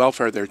about the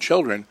welfare of their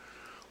children,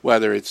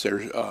 whether it's their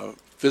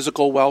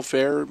physical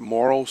welfare,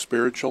 moral,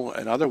 spiritual,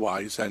 and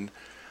otherwise. And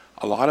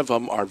a lot of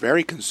them are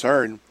very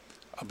concerned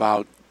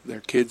about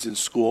their kids in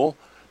school,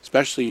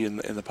 especially in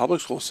the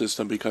public school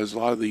system, because a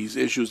lot of these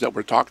issues that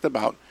were talked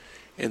about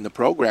in the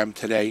program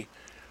today,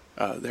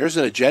 there's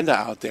an agenda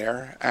out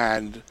there.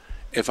 And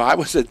if I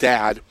was a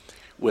dad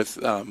with,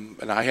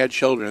 and I had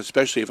children,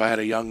 especially if I had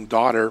a young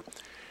daughter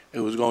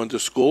who was going to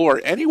school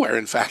or anywhere,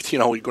 in fact,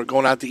 you're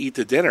going out to eat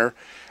the dinner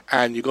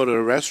and you go to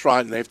a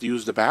restaurant and they have to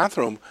use the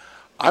bathroom,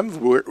 I'm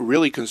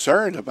really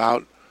concerned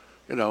about,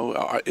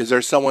 is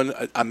there someone,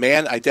 a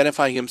man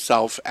identifying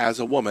himself as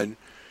a woman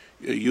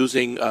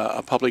using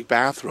a public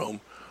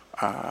bathroom,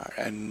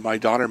 and my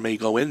daughter may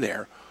go in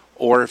there.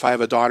 Or if I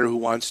have a daughter who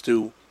wants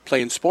to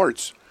play in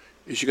sports,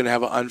 is she going to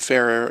have an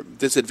unfair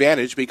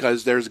disadvantage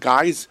because there's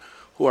guys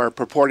who are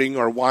purporting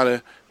or want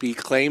to be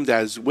claimed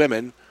as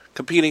women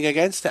competing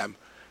against them?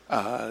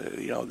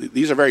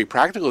 These are very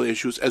practical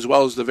issues as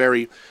well as the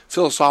very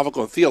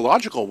philosophical and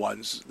theological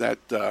ones that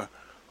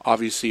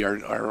obviously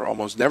are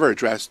almost never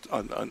addressed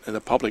in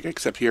the public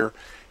except here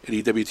at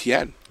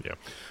EWTN. Yeah.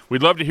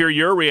 We'd love to hear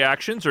your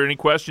reactions or any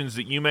questions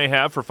that you may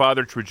have for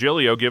Father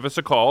Trigilio. Give us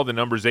a call. The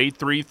number's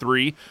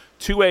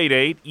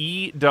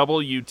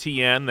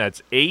 833-288-EWTN.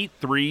 That's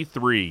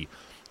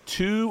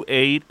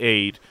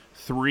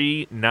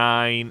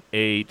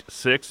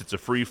 833-288-3986. It's a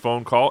free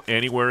phone call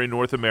anywhere in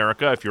North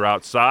America. If you're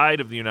outside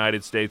of the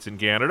United States and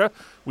Canada,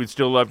 we'd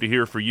still love to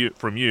hear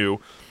from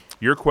you.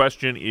 Your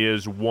question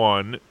is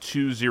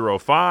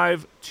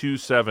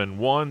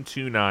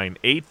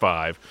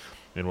 1-205-271-2985.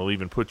 And we'll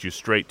even put you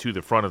straight to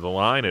the front of the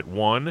line at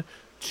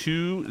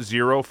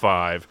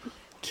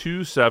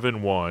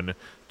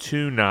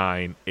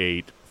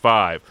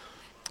 1-205-271-2985.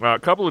 A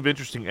couple of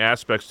interesting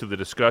aspects to the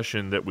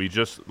discussion that we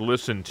just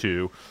listened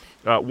to.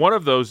 One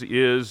of those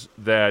is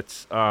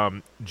that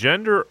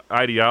gender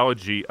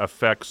ideology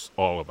affects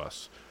all of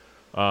us.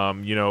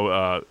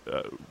 Dr.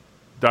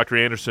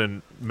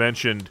 Anderson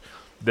mentioned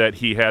that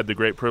he had the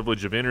great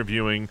privilege of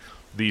interviewing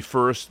the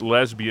first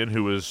lesbian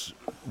who was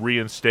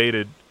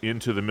reinstated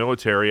into the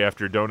military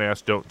after Don't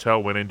Ask, Don't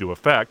Tell went into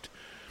effect,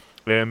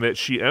 and that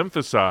she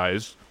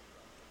emphasized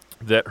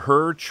that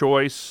her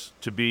choice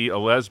to be a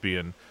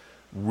lesbian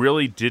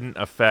really didn't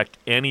affect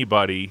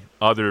anybody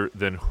other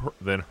than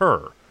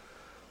her,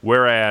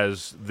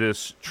 whereas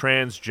this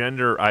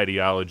transgender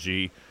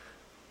ideology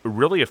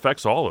really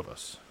affects all of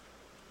us.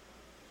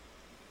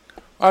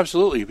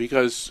 Absolutely,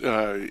 because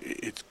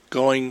it's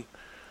going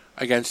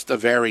against a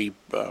very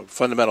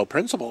fundamental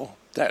principle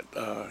that,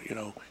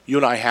 you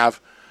and I have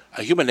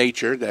a human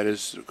nature that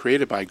is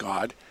created by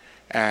God,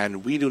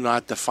 and we do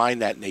not define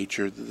that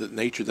nature. The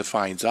nature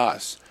defines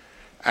us.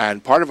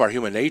 And part of our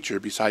human nature,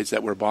 besides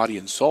that we're body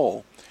and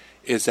soul,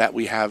 is that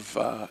we have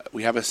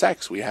a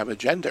sex, we have a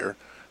gender,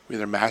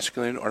 either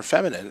masculine or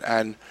feminine.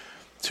 And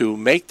to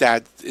make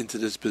that into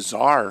this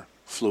bizarre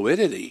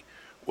fluidity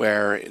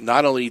where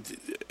not only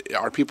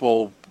are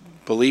people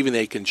believing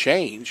they can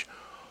change,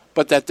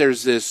 but that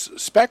there's this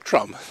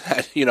spectrum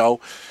that,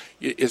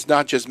 is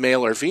not just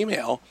male or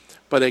female,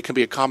 but it can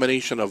be a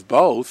combination of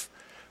both.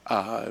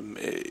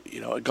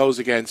 It goes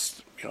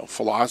against,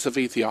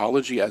 philosophy,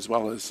 theology, as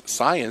well as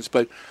science.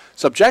 But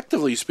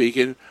subjectively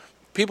speaking,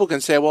 people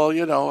can say, well,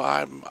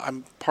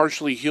 I'm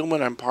partially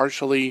human, I'm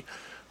partially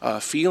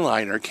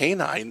feline or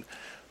canine.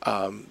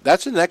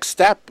 That's the next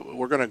step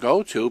we're going to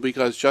go to,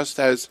 because just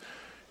as,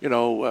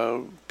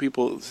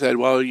 people said,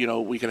 well,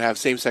 we can have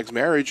same-sex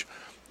marriage,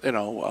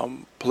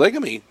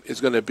 polygamy is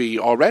going to be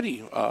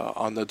already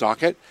on the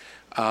docket.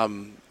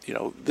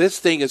 This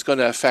thing is going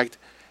to affect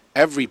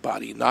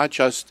everybody, not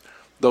just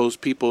those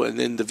people and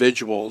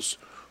individuals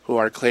who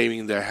are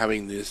claiming they're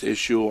having this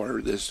issue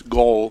or this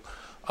goal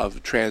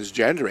of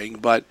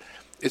transgendering, but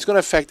it's going to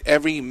affect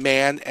every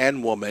man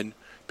and woman,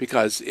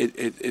 because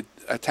it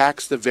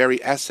attacks the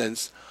very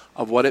essence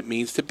of what it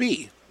means to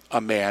be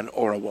a man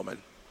or a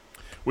woman.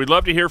 We'd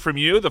love to hear from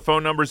you. The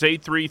phone number is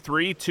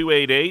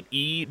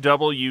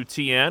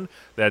 833-288-EWTN.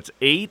 That's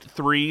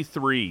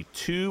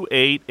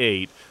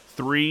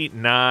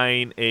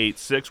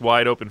 833-288-3986.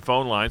 Wide open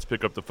phone lines.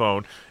 Pick up the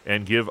phone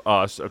and give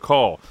us a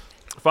call.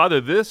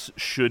 Father, this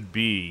should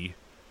be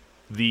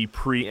the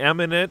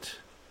preeminent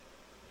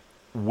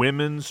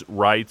women's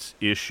rights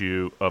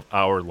issue of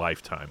our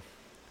lifetime.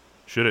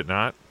 Should it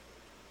not?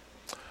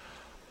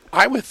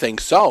 I would think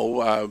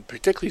so,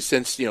 particularly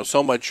since,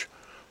 so much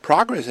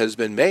progress has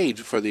been made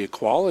for the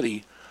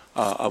equality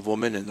of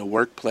women in the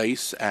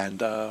workplace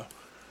and,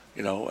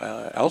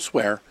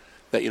 elsewhere,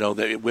 that,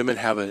 that women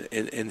have an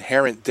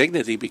inherent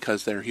dignity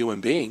because they're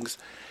human beings.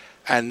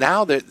 And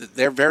now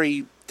their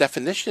very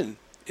definition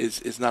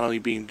is not only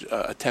being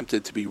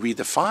attempted to be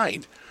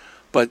redefined,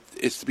 but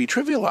it's to be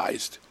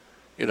trivialized.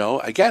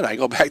 Again, I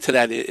go back to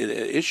that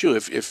issue.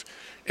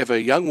 If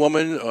a young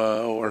woman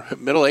or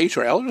middle-aged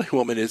or elderly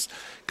woman is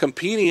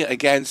competing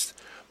against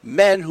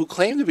men who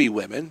claim to be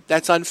women,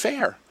 that's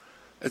unfair.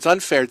 It's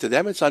unfair to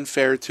them. It's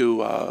unfair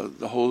to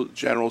the whole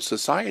general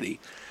society.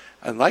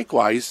 And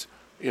likewise,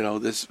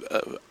 this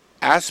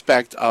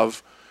aspect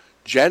of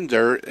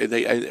gender,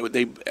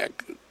 they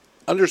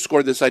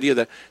underscored this idea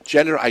that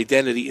gender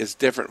identity is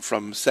different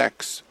from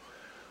sex.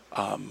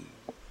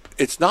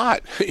 It's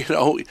not,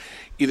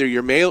 either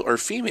you're male or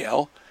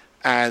female,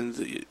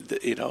 and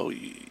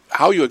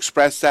how you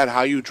express that,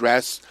 how you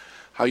dress,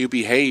 how you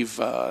behave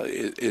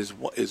is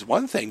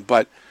one thing,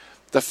 but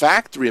the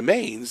fact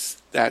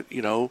remains that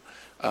and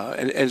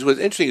what's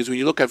interesting is when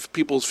you look at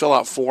people's fill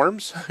out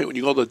forms when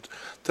you go to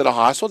the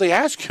hospital, they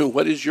ask you,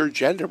 what is your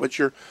gender, what's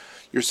your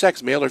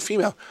sex, male or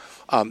female.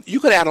 You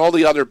can add all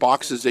the other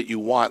boxes that you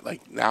want,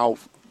 like now,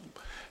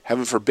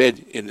 heaven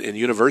forbid, in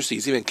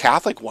universities, even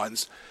Catholic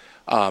ones,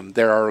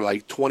 there are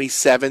like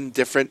 27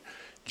 different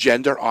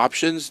gender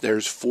options.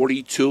 There's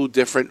 42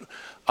 different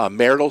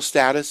marital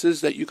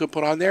statuses that you can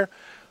put on there.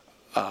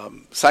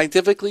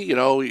 Scientifically, your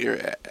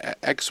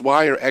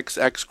XY or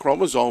XX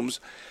chromosomes,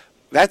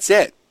 that's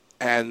it.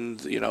 And,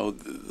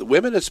 the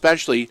women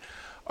especially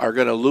are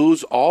going to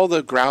lose all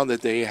the ground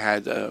that they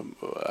had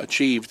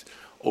achieved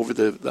over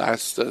the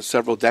last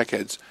several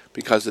decades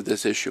because of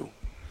this issue.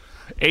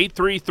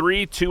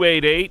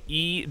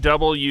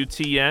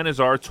 833-288-EWTN is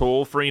our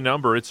toll-free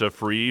number. It's a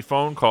free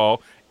phone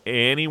call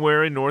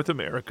anywhere in North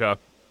America.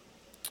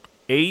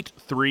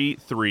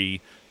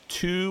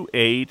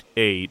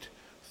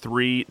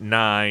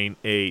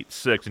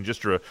 833-288-3986. And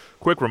just a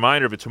quick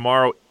reminder of it,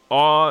 tomorrow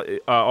are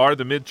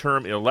the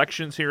midterm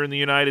elections here in the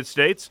United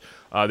States.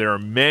 There are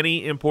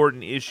many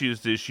important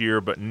issues this year,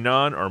 but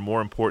none are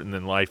more important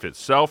than life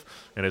itself.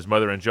 And as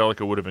Mother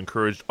Angelica would have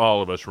encouraged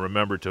all of us,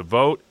 remember to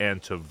vote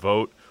and to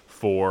vote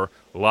for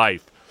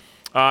life.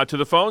 To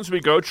the phones we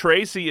go.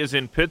 Tracy is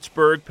in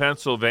Pittsburgh,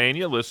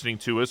 Pennsylvania, listening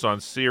to us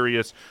on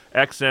Sirius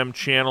XM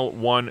Channel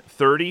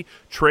 130.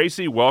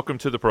 Tracy, welcome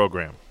to the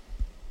program.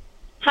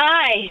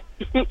 Hi.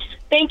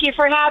 Thank you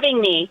for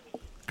having me.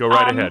 Go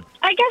right ahead.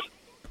 I guess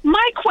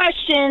my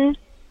question,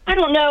 I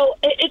don't know,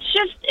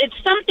 it's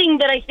something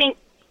that I think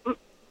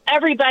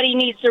everybody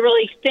needs to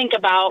really think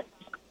about.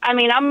 I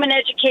mean, I'm an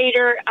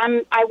educator.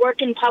 I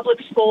work in public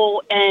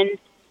school, and,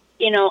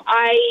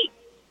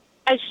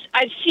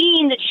 I've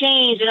seen the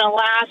change in the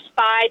last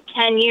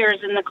 5-10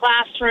 years in the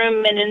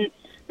classroom and in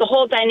the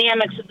whole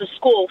dynamics of the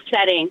school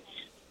setting.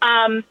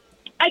 I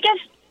guess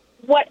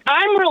what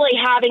I'm really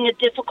having a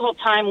difficult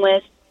time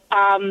with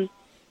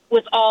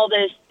all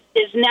this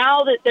is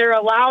now that they're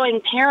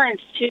allowing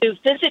parents to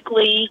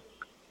physically,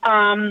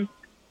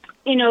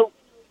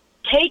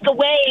 take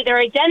away their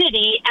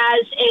identity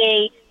as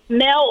a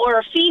male or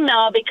a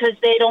female because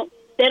they don't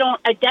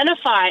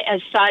identify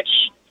as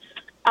such.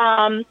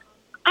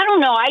 I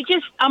don't know.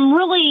 I'm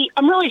really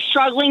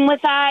struggling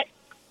with that,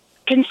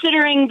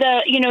 considering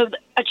a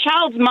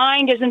child's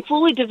mind isn't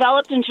fully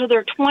developed until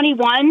they're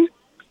 21.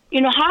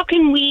 How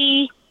can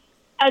we,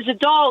 as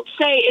adults,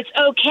 say it's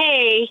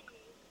okay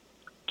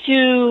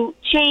to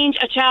change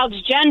a child's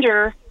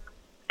gender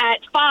at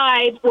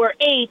 5 or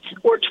 8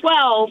 or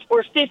 12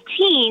 or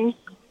 15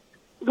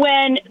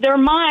 when their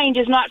mind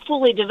is not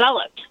fully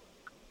developed?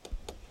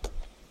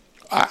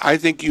 I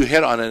think you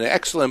hit on an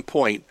excellent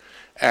point,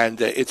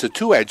 and it's a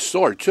two-edged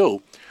sword,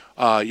 too.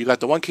 You got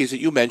the one case that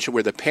you mentioned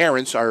where the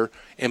parents are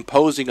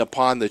imposing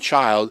upon the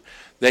child.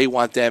 They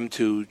want them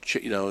to,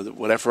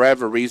 whatever, for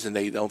whatever reason,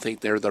 they don't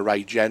think they're the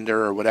right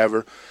gender or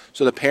whatever.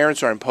 So the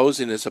parents are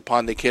imposing this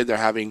upon the kid. They're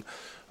having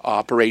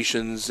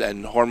operations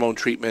and hormone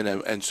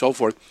treatment and so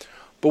forth.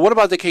 But what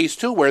about the case,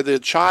 too, where the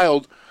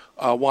child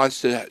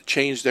wants to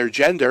change their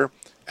gender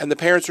and the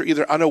parents are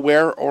either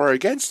unaware or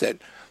against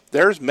it?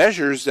 There's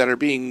measures that are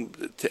being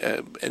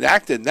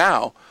enacted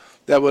now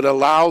that would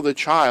allow the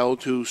child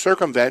to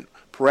circumvent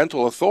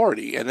parental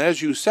authority. And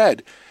as you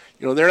said,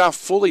 they're not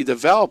fully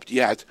developed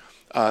yet.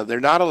 They're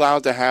not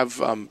allowed to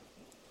have,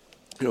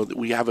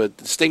 we have a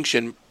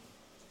distinction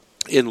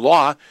in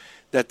law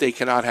that they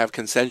cannot have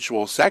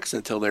consensual sex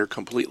until they're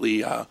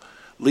completely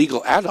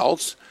legal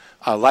adults.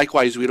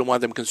 Likewise, we don't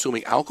want them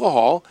consuming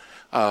alcohol.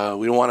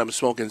 We don't want them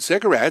smoking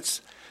cigarettes.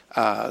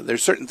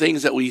 There's certain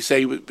things that we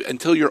say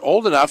until you're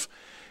old enough,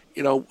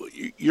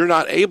 you're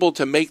not able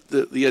to make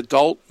the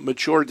adult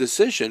mature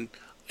decision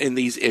in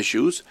these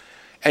issues.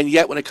 And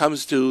yet when it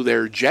comes to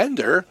their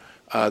gender,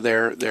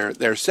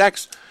 their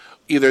sex,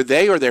 either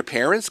they or their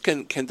parents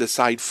can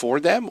decide for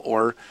them,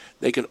 or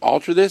they can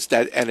alter this.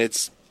 And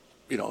it's,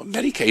 in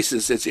many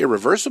cases, it's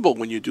irreversible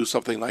when you do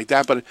something like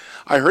that. But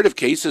I heard of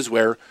cases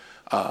where,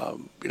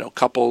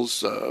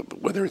 couples,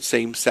 whether it's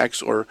same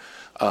sex or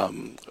a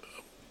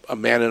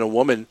man and a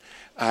woman,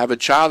 have a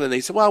child, and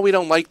they say, well, we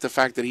don't like the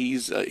fact that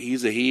he's a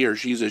he or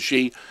she's a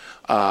she,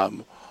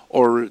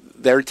 or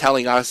they're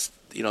telling us,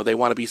 they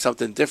want to be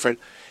something different.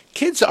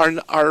 Kids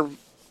are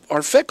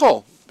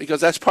fickle, because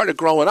that's part of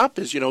growing up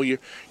is,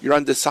 you're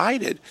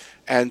undecided.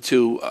 And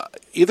to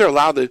either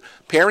allow the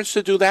parents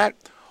to do that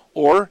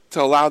or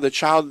to allow the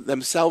child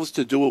themselves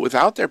to do it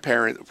without their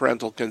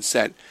parental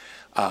consent,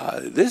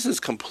 this is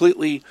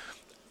completely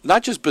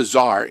not just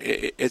bizarre,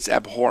 it's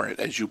abhorrent,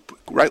 as you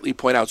rightly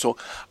point out. So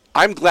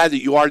I'm glad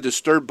that you are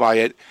disturbed by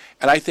it,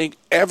 and I think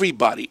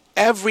everybody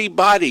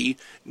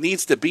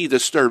needs to be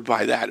disturbed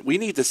by that. We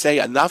need to say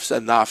enough's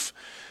enough.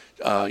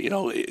 A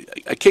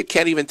kid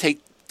can't even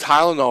take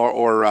Tylenol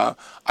or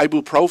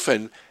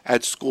ibuprofen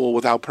at school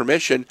without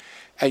permission,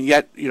 and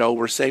yet,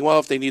 we're saying, well,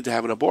 if they need to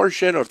have an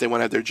abortion or if they want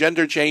to have their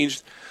gender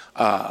changed,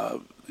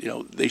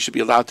 they should be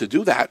allowed to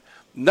do that.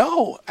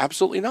 No,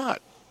 absolutely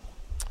not.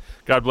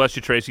 God bless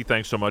you, Tracy.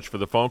 Thanks so much for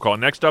the phone call.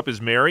 Next up is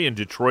Mary in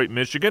Detroit,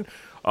 Michigan,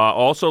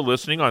 also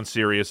listening on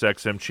Sirius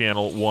XM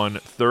Channel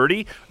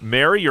 130.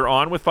 Mary, you're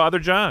on with Father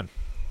John.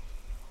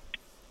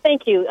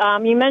 Thank you.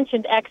 You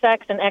mentioned XX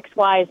and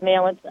XY as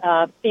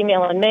male,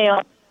 female, and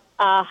male.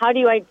 How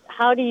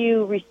do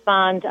you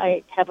respond?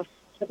 I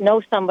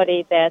know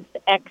somebody that's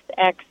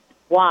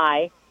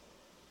XXY,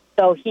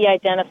 so he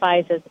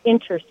identifies as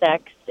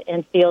intersex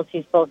and feels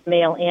he's both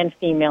male and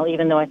female,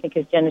 even though I think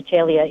his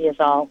genitalia is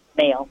all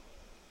male.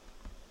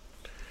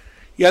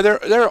 Yeah,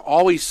 there are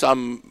always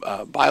some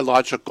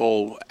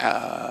biological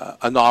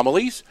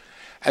anomalies,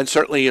 and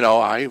certainly,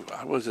 I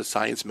was a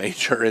science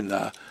major in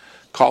the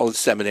college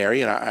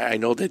seminary, and I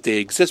know that they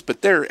exist,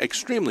 but they're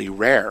extremely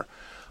rare.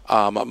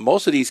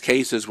 Most of these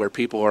cases where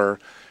people are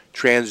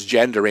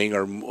transgendering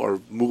or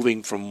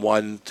moving from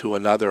one to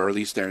another, or at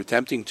least they're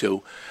attempting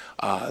to,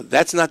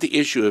 that's not the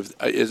issue.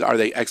 Are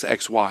they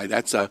XXY?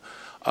 That's a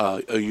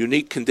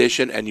unique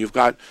condition, and you've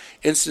got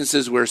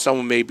instances where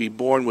someone may be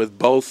born with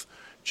both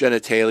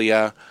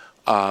genitalia.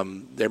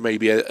 There may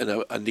be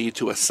a need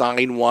to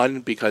assign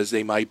one because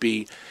they might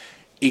be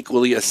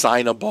equally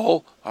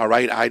assignable. All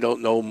right, I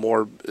don't know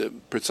more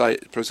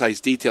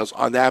precise details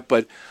on that,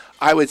 but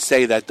I would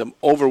say that the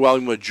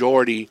overwhelming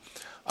majority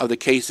of the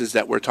cases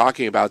that we're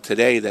talking about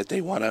today that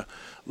they want to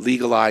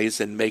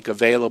legalize and make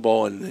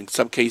available, and in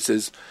some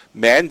cases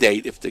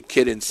mandate if the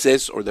kid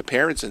insists or the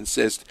parents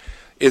insist,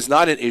 is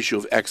not an issue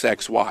of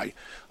XXY.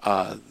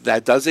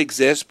 That does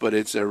exist, but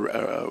it's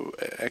a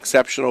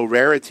exceptional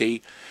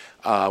rarity.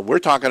 We're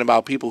talking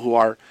about people who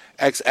are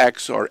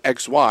XX or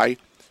XY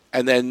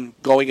and then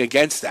going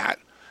against that.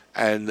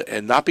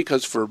 And not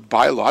because for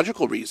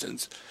biological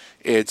reasons.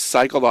 It's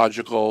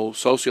psychological,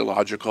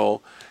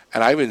 sociological,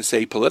 and I even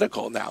say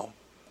political now.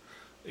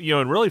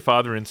 And really,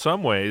 Father, in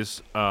some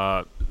ways,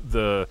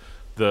 the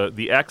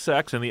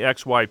XX and the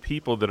XY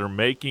people that are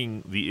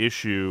making the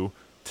issue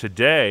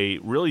today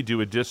really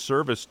do a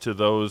disservice to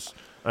those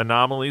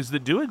anomalies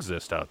that do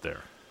exist out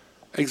there.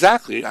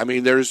 Exactly.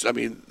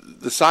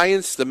 The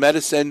science, the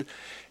medicine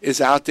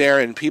is out there,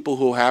 and people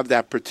who have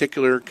that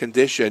particular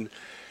condition,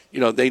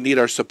 they need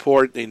our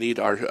support, they need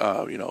our,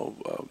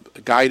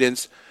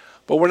 guidance.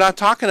 But we're not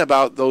talking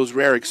about those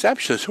rare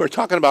exceptions. We're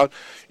talking about,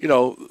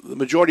 the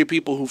majority of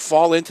people who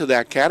fall into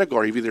that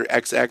category of either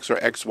XX or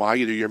XY,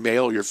 either you're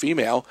male or you're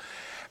female.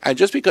 And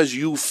just because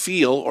you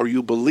feel or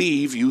you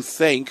believe, you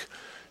think,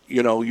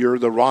 you're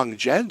the wrong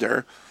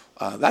gender,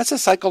 that's a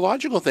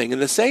psychological thing. In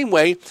the same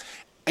way,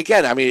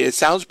 again, it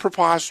sounds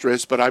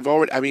preposterous, but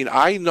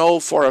I know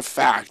for a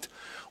fact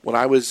when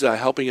I was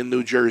helping in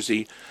New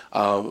Jersey,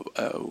 there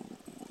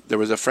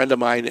was a friend of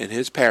mine in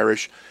his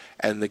parish,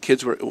 and the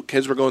kids were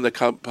going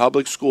to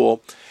public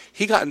school.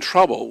 He got in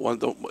trouble,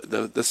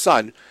 the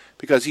son,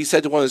 because he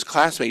said to one of his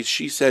classmates,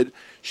 she said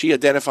she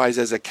identifies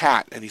as a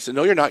cat, and he said,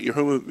 no, you're not, you're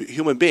a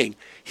human being.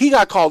 He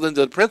got called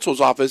into the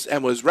principal's office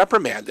and was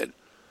reprimanded.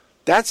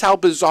 That's how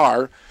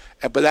bizarre,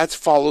 but that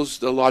follows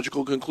the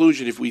logical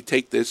conclusion if we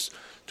take this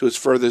to its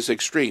furthest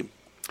extreme.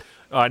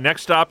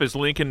 Next stop is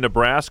Lincoln,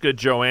 Nebraska.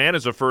 Joanne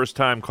is a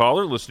first-time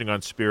caller listening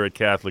on Spirit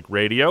Catholic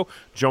Radio.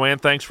 Joanne,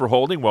 thanks for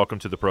holding. Welcome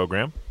to the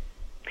program.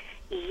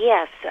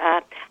 Yes,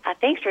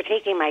 thanks for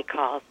taking my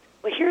call.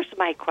 Well, here's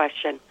my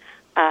question.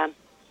 I'm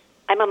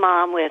a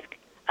mom with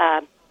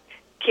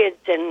kids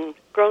and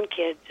grown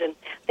kids, and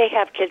they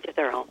have kids of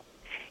their own.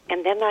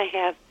 And then I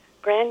have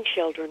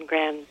grandchildren,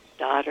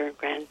 granddaughter,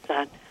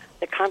 grandson.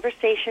 The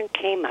conversation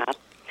came up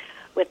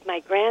with my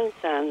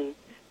grandson,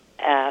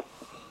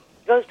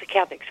 goes to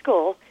Catholic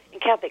school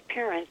and Catholic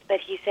parents, but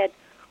he said,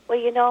 I'm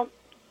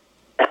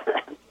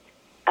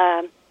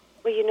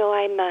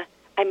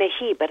a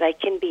he, but I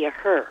can be a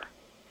her.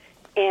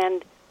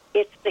 And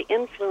it's the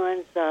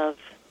influence of,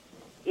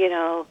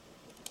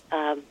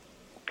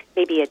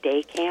 maybe a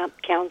day camp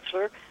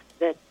counselor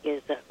that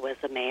was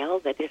a male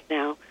that is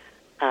now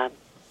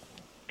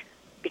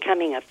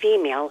becoming a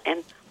female.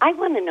 And I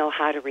want to know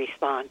how to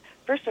respond.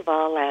 First of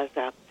all, as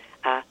a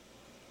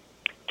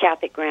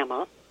Catholic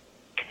grandma,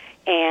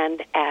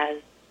 and as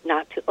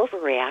not to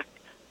overreact,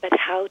 but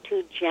how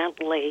to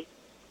gently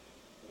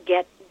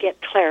get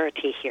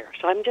clarity here.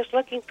 So I'm just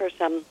looking for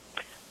some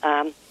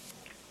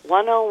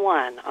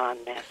 101 on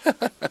this.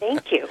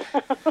 Thank you.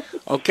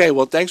 Okay,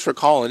 well, thanks for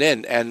calling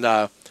in. And,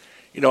 I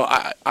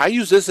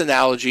use this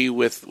analogy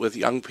with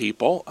young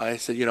people. I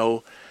said,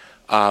 you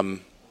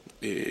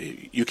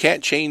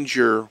can't change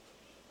your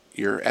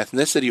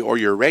ethnicity or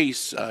your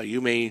race.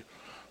 You may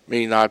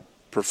not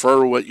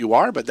prefer what you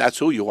are, but that's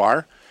who you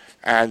are.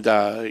 And,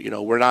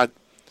 we're not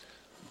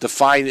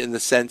defined in the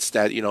sense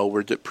that,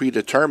 we're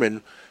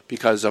predetermined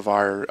because of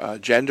our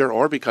gender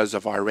or because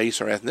of our race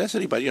or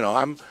ethnicity. But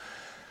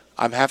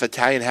I'm half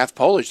Italian, half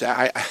Polish.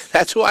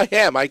 That's who I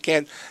am. I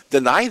can't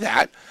deny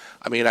that.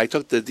 I mean, I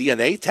took the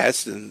DNA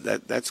test, and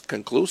that's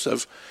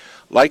conclusive.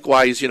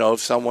 Likewise, if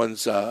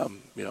someone's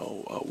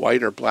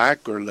white or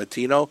black or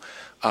Latino,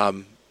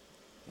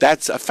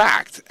 that's a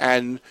fact,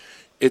 and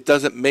it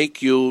doesn't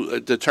make you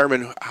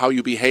determine how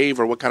you behave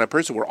or what kind of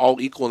person. We're all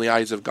equal in the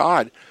eyes of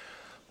God.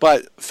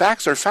 But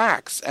facts are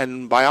facts,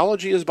 and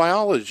biology is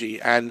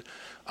biology. And,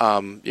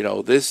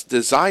 this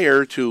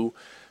desire to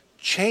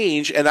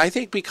change, and I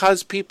think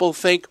because people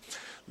think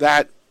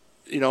that,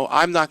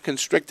 I'm not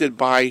constricted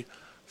by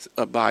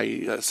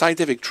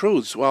scientific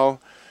truths.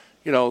 Well,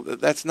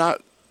 that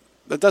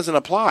doesn't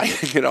apply.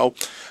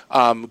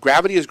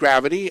 Gravity is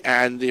gravity,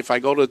 and if I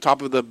go to the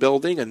top of the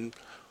building and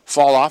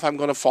fall off, I'm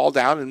going to fall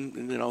down,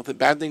 and the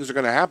bad things are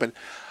going to happen.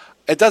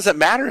 It doesn't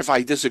matter if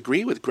I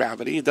disagree with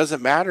gravity. It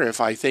doesn't matter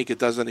if I think it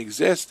doesn't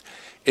exist.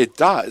 It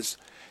does.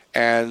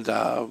 And,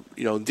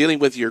 dealing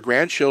with your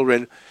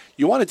grandchildren,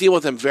 you want to deal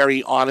with them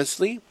very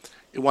honestly.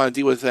 You want to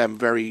deal with them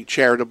very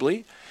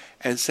charitably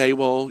and say,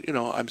 well,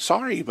 I'm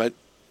sorry, but,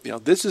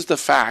 this is the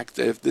fact.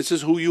 If this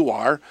is who you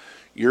are,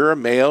 you're a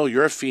male,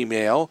 you're a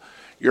female,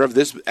 you're of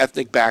this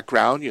ethnic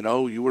background,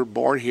 you were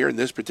born here in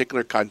this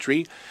particular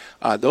country.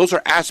 Those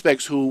are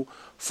aspects who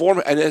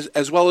form, and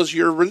as well as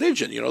your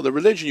religion, the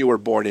religion you were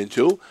born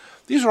into.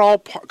 These are all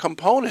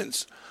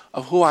components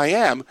of who I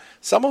am.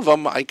 Some of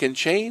them I can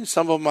change,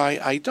 some of them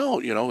I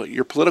don't.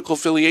 Your political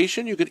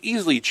affiliation you could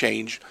easily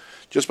change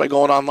just by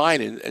going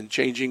online and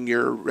changing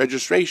your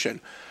registration.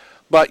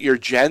 But your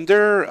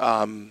gender,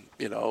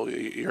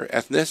 your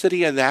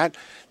ethnicity and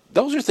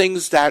those are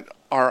things that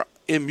are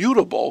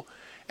immutable,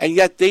 and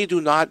yet they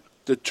do not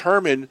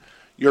determine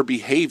your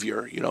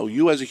behavior.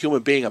 You as a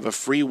human being have a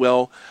free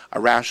will, a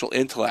rational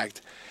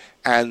intellect.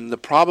 And the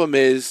problem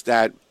is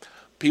that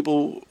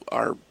people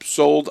are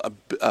sold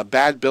a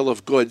bad bill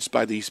of goods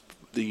by these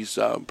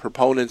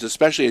proponents,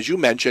 especially, as you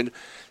mentioned,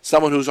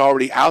 someone who's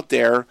already out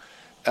there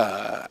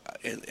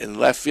in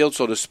left field,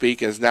 so to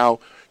speak, is now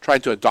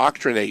trying to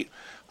indoctrinate.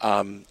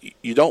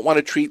 You don't want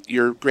to treat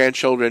your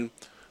grandchildren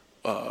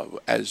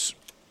as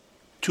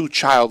too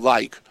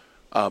childlike,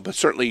 but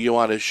certainly you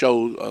want to show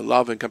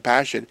love and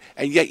compassion,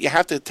 and yet you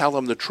have to tell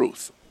them the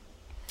truth.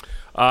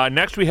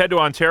 Next, we head to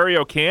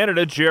Ontario,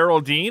 Canada.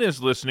 Geraldine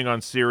is listening on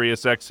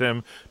Sirius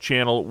XM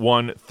Channel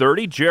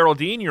 130.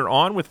 Geraldine, you're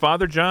on with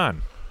Father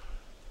John.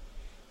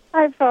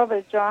 Hi,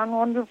 Father John.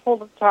 Wonderful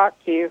to talk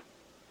to you.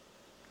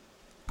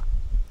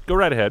 Go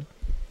right ahead.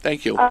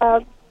 Thank you.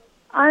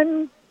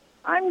 I'm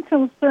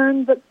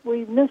concerned that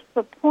we missed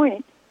the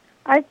point.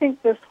 I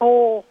think this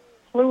whole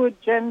fluid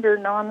gender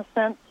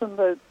nonsense and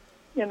the,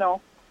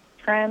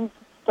 trans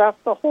stuff,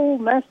 the whole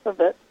mess of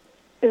it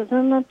is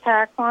an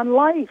attack on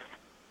life.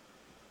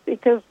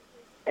 Because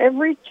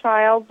every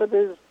child that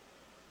is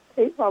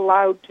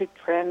allowed to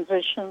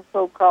transition,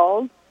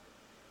 so-called,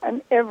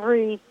 and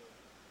every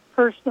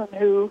person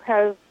who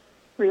has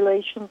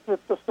relations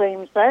with the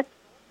same sex,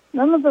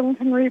 none of them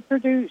can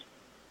reproduce.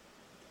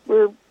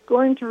 We're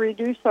going to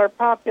reduce our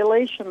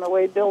population the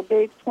way Bill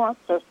Gates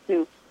wants us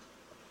to.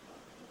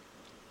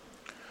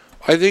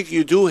 I think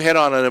you do hit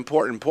on an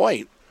important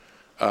point.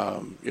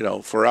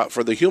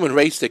 For the human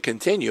race to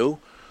continue,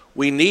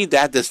 we need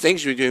that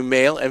distinction between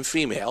male and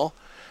female.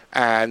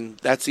 And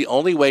that's the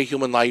only way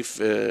human life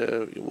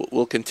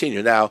will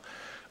continue. Now,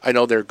 I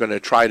know they're going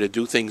to try to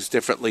do things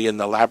differently in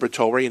the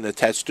laboratory, in the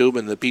test tube,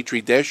 in the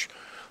petri dish,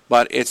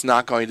 but it's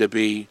not going to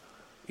be,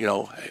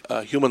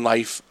 human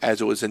life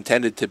as it was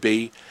intended to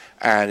be,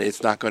 and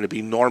it's not going to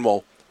be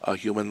normal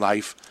human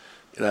life.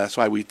 That's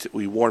why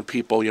we warn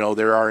people.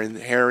 There are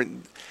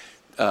inherent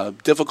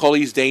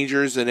difficulties,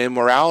 dangers, and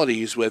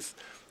immoralities with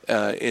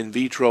in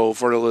vitro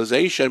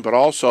fertilization, but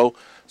also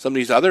some of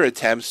these other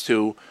attempts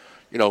to.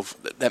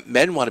 That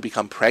men want to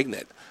become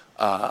pregnant,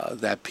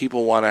 that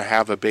people want to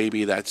have a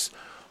baby that's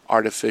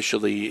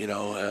artificially,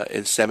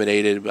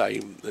 inseminated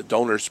by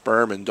donor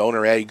sperm and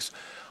donor eggs.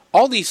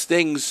 All these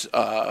things,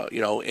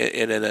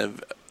 in an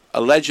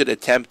alleged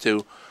attempt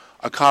to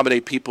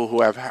accommodate people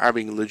who are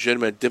having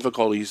legitimate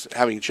difficulties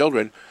having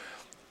children,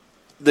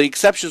 the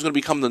exception is going to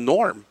become the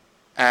norm.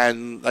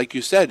 And like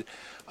you said,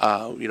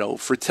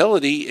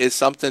 fertility is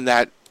something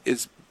that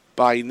is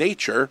by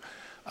nature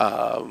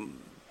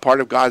part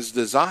of God's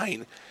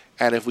design.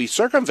 And if we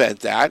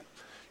circumvent that,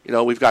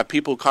 we've got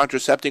people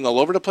contracepting all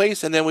over the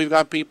place, and then we've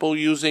got people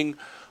using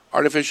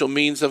artificial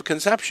means of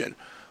conception.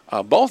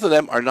 Both of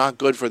them are not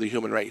good for the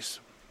human race.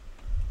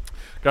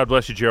 God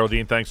bless you,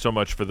 Geraldine. Thanks so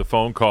much for the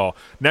phone call.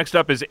 Next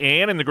up is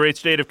Ann in the great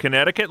state of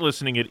Connecticut,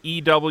 listening at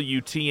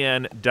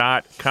EWTN.com.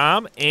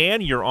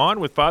 Ann, you're on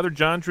with Father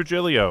John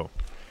Trigilio.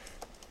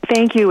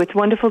 Thank you. It's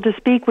wonderful to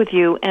speak with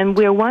you. And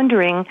we're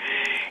wondering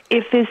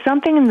if there's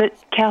something in the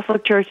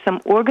Catholic Church,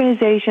 some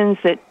organizations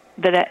that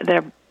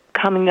are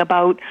coming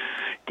about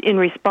in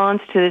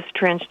response to this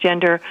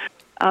transgender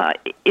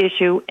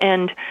issue,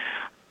 and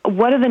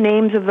what are the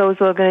names of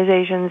those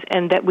organizations,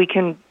 and that we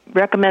can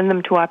recommend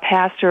them to our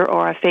pastor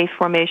or our faith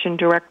formation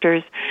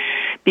directors,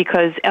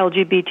 because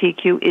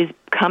LGBTQ is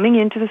coming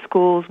into the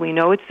schools. We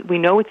know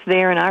it's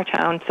there in our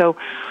town. So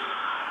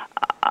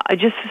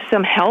just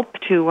some help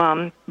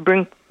to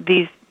bring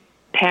these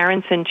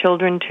parents and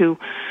children to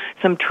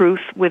some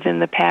truth within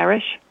the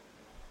parish.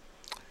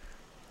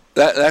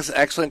 That's an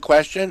excellent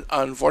question.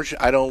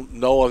 Unfortunately, I don't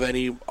know of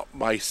any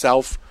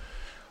myself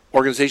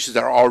organizations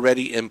that are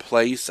already in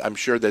place. I'm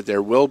sure that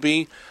there will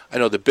be. I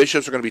know the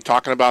bishops are going to be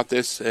talking about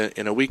this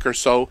in a week or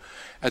so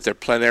at their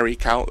plenary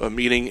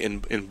meeting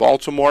in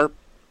Baltimore.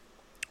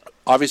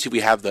 Obviously, we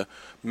have the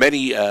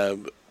many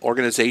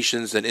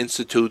organizations and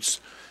institutes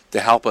to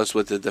help us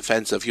with the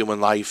defense of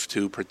human life,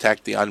 to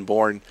protect the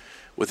unborn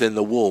within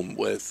the womb,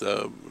 with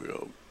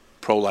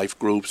pro-life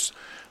groups.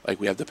 Like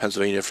we have the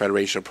Pennsylvania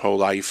Federation of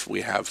Pro-Life,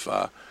 we have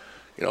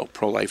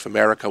Pro-Life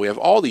America. We have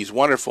all these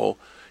wonderful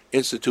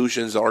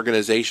institutions,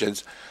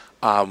 organizations.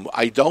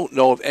 I don't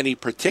know of any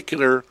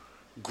particular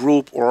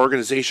group or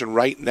organization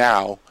right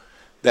now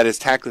that is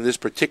tackling this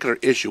particular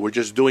issue. We're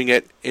just doing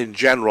it in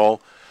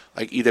general,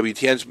 like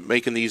EWTN's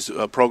making these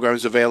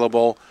programs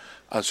available.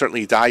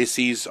 Certainly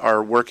dioceses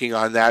are working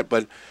on that,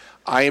 but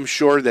I am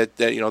sure that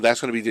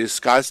that's going to be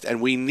discussed, and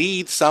we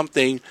need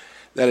something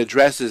that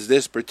addresses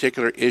this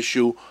particular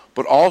issue,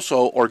 but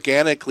also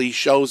organically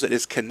shows that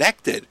it's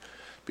connected,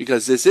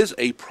 because this is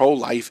a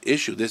pro-life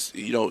issue. This,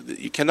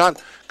 you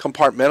cannot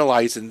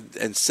compartmentalize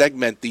and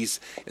segment these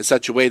in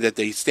such a way that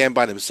they stand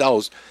by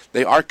themselves.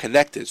 They are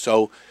connected.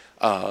 So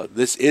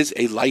this is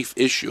a life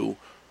issue,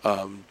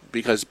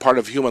 because part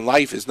of human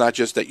life is not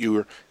just that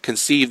you're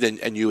conceived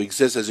and you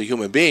exist as a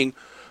human being,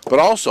 but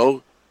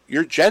also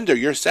your gender,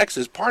 your sex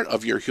is part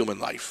of your human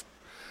life.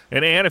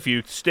 And Ann, if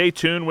you stay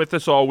tuned with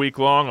us all week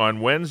long on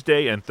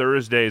Wednesday and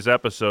Thursday's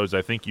episodes,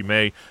 I think you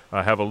may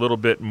have a little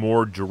bit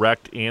more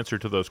direct answer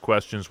to those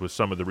questions with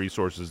some of the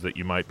resources that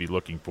you might be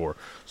looking for.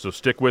 So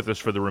stick with us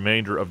for the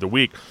remainder of the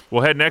week.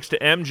 We'll head next to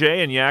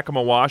MJ in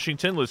Yakima,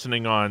 Washington,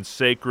 listening on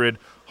Sacred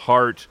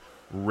Heart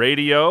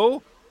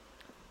Radio.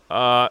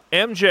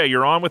 MJ,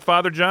 you're on with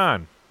Father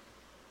John.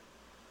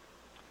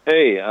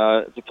 Hey,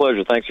 it's a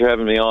pleasure. Thanks for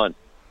having me on.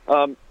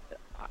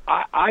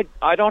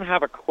 I don't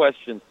have a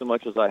question so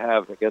much as I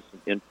have, I guess,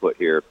 some input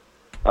here.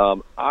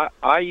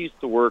 I used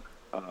to work,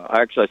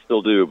 actually I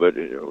still do, but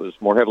it was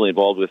more heavily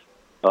involved with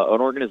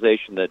an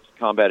organization that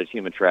combated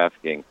human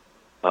trafficking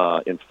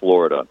in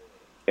Florida.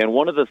 And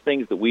one of the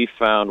things that we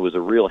found was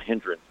a real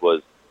hindrance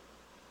was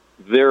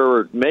there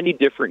were many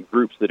different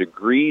groups that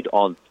agreed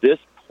on this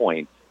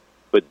point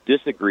but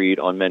disagreed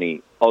on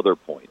many other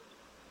points,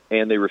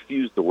 and they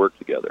refused to work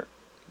together.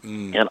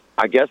 And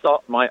I guess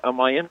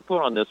my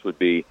input on this would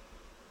be,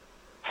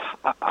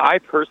 I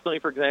personally,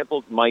 for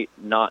example, might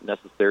not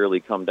necessarily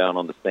come down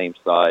on the same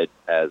side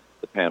as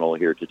the panel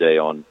here today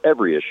on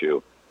every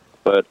issue,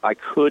 but I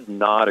could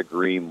not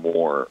agree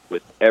more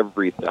with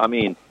everything. I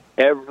mean,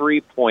 every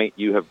point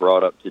you have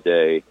brought up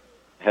today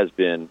has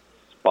been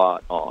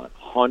spot on,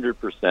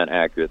 100%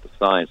 accurate, the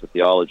science, the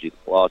theology, the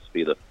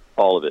philosophy,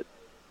 all of it.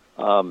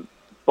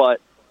 But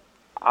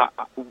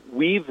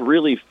we've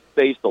really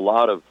faced a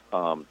lot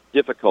of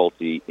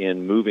difficulty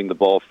in moving the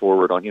ball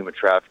forward on human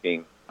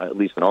trafficking, at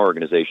least in our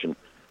organization,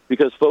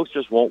 because folks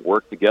just won't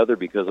work together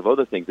because of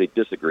other things they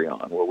disagree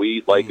on. Well,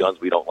 we like guns,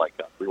 we don't like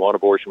guns. We want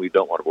abortion, we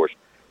don't want abortion.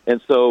 And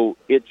so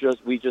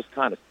we just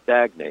kind of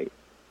stagnate.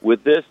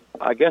 With this,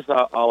 I guess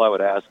all I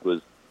would ask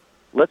was,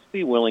 let's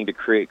be willing to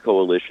create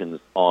coalitions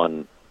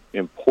on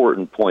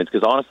important points,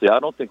 because honestly, I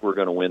don't think we're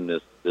going to win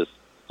this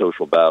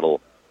social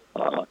battle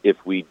if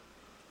we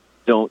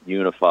don't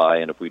unify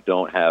and if we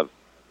don't have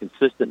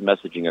consistent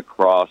messaging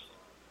across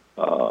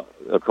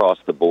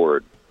the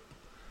board.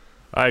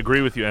 I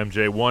agree with you,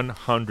 MJ,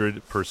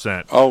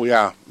 100%. Oh,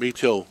 yeah, me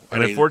too.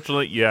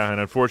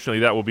 Unfortunately,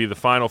 that will be the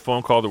final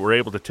phone call that we're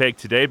able to take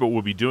today, but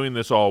we'll be doing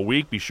this all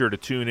week. Be sure to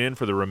tune in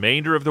for the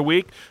remainder of the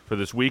week for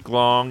this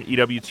week-long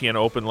EWTN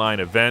Open Line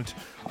event,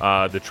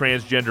 the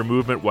Transgender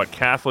Movement, What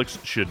Catholics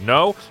Should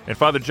Know. And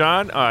Father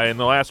John, in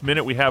the last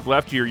minute we have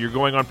left here, you're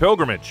going on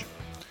pilgrimage.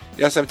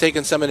 Yes, I'm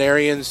taking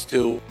seminarians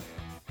to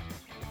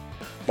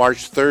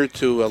March 3rd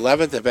to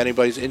 11th. If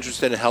anybody's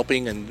interested in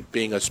helping and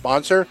being a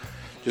sponsor,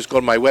 just go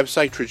to my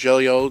website,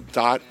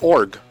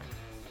 trigilio.org.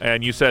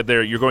 And you said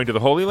you're going to the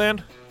Holy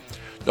Land?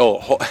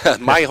 No,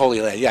 my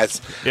Holy Land,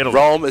 yes. Italy.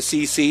 Rome,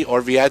 Assisi,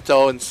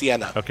 Orvieto, and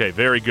Siena. Okay,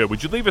 very good.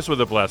 Would you leave us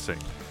with a blessing?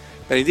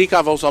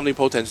 Benedicat vos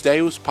omnipotens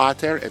Deus,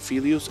 Pater, et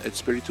Filius, et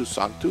Spiritus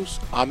Sanctus.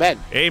 Amen.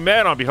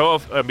 Amen. On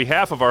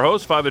behalf of our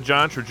host, Father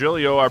John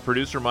Trigilio, our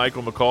producer,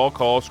 Michael McCall,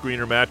 call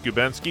screener, Matt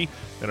Gubensky,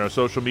 and our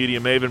social media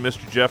maven,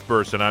 Mr. Jeff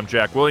Burson. I'm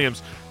Jack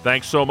Williams.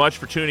 Thanks so much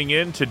for tuning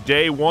in to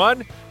Day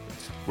 1.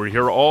 We're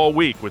here all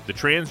week with the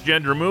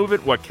Transgender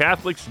Movement, What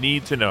Catholics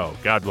Need to Know.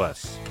 God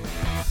bless.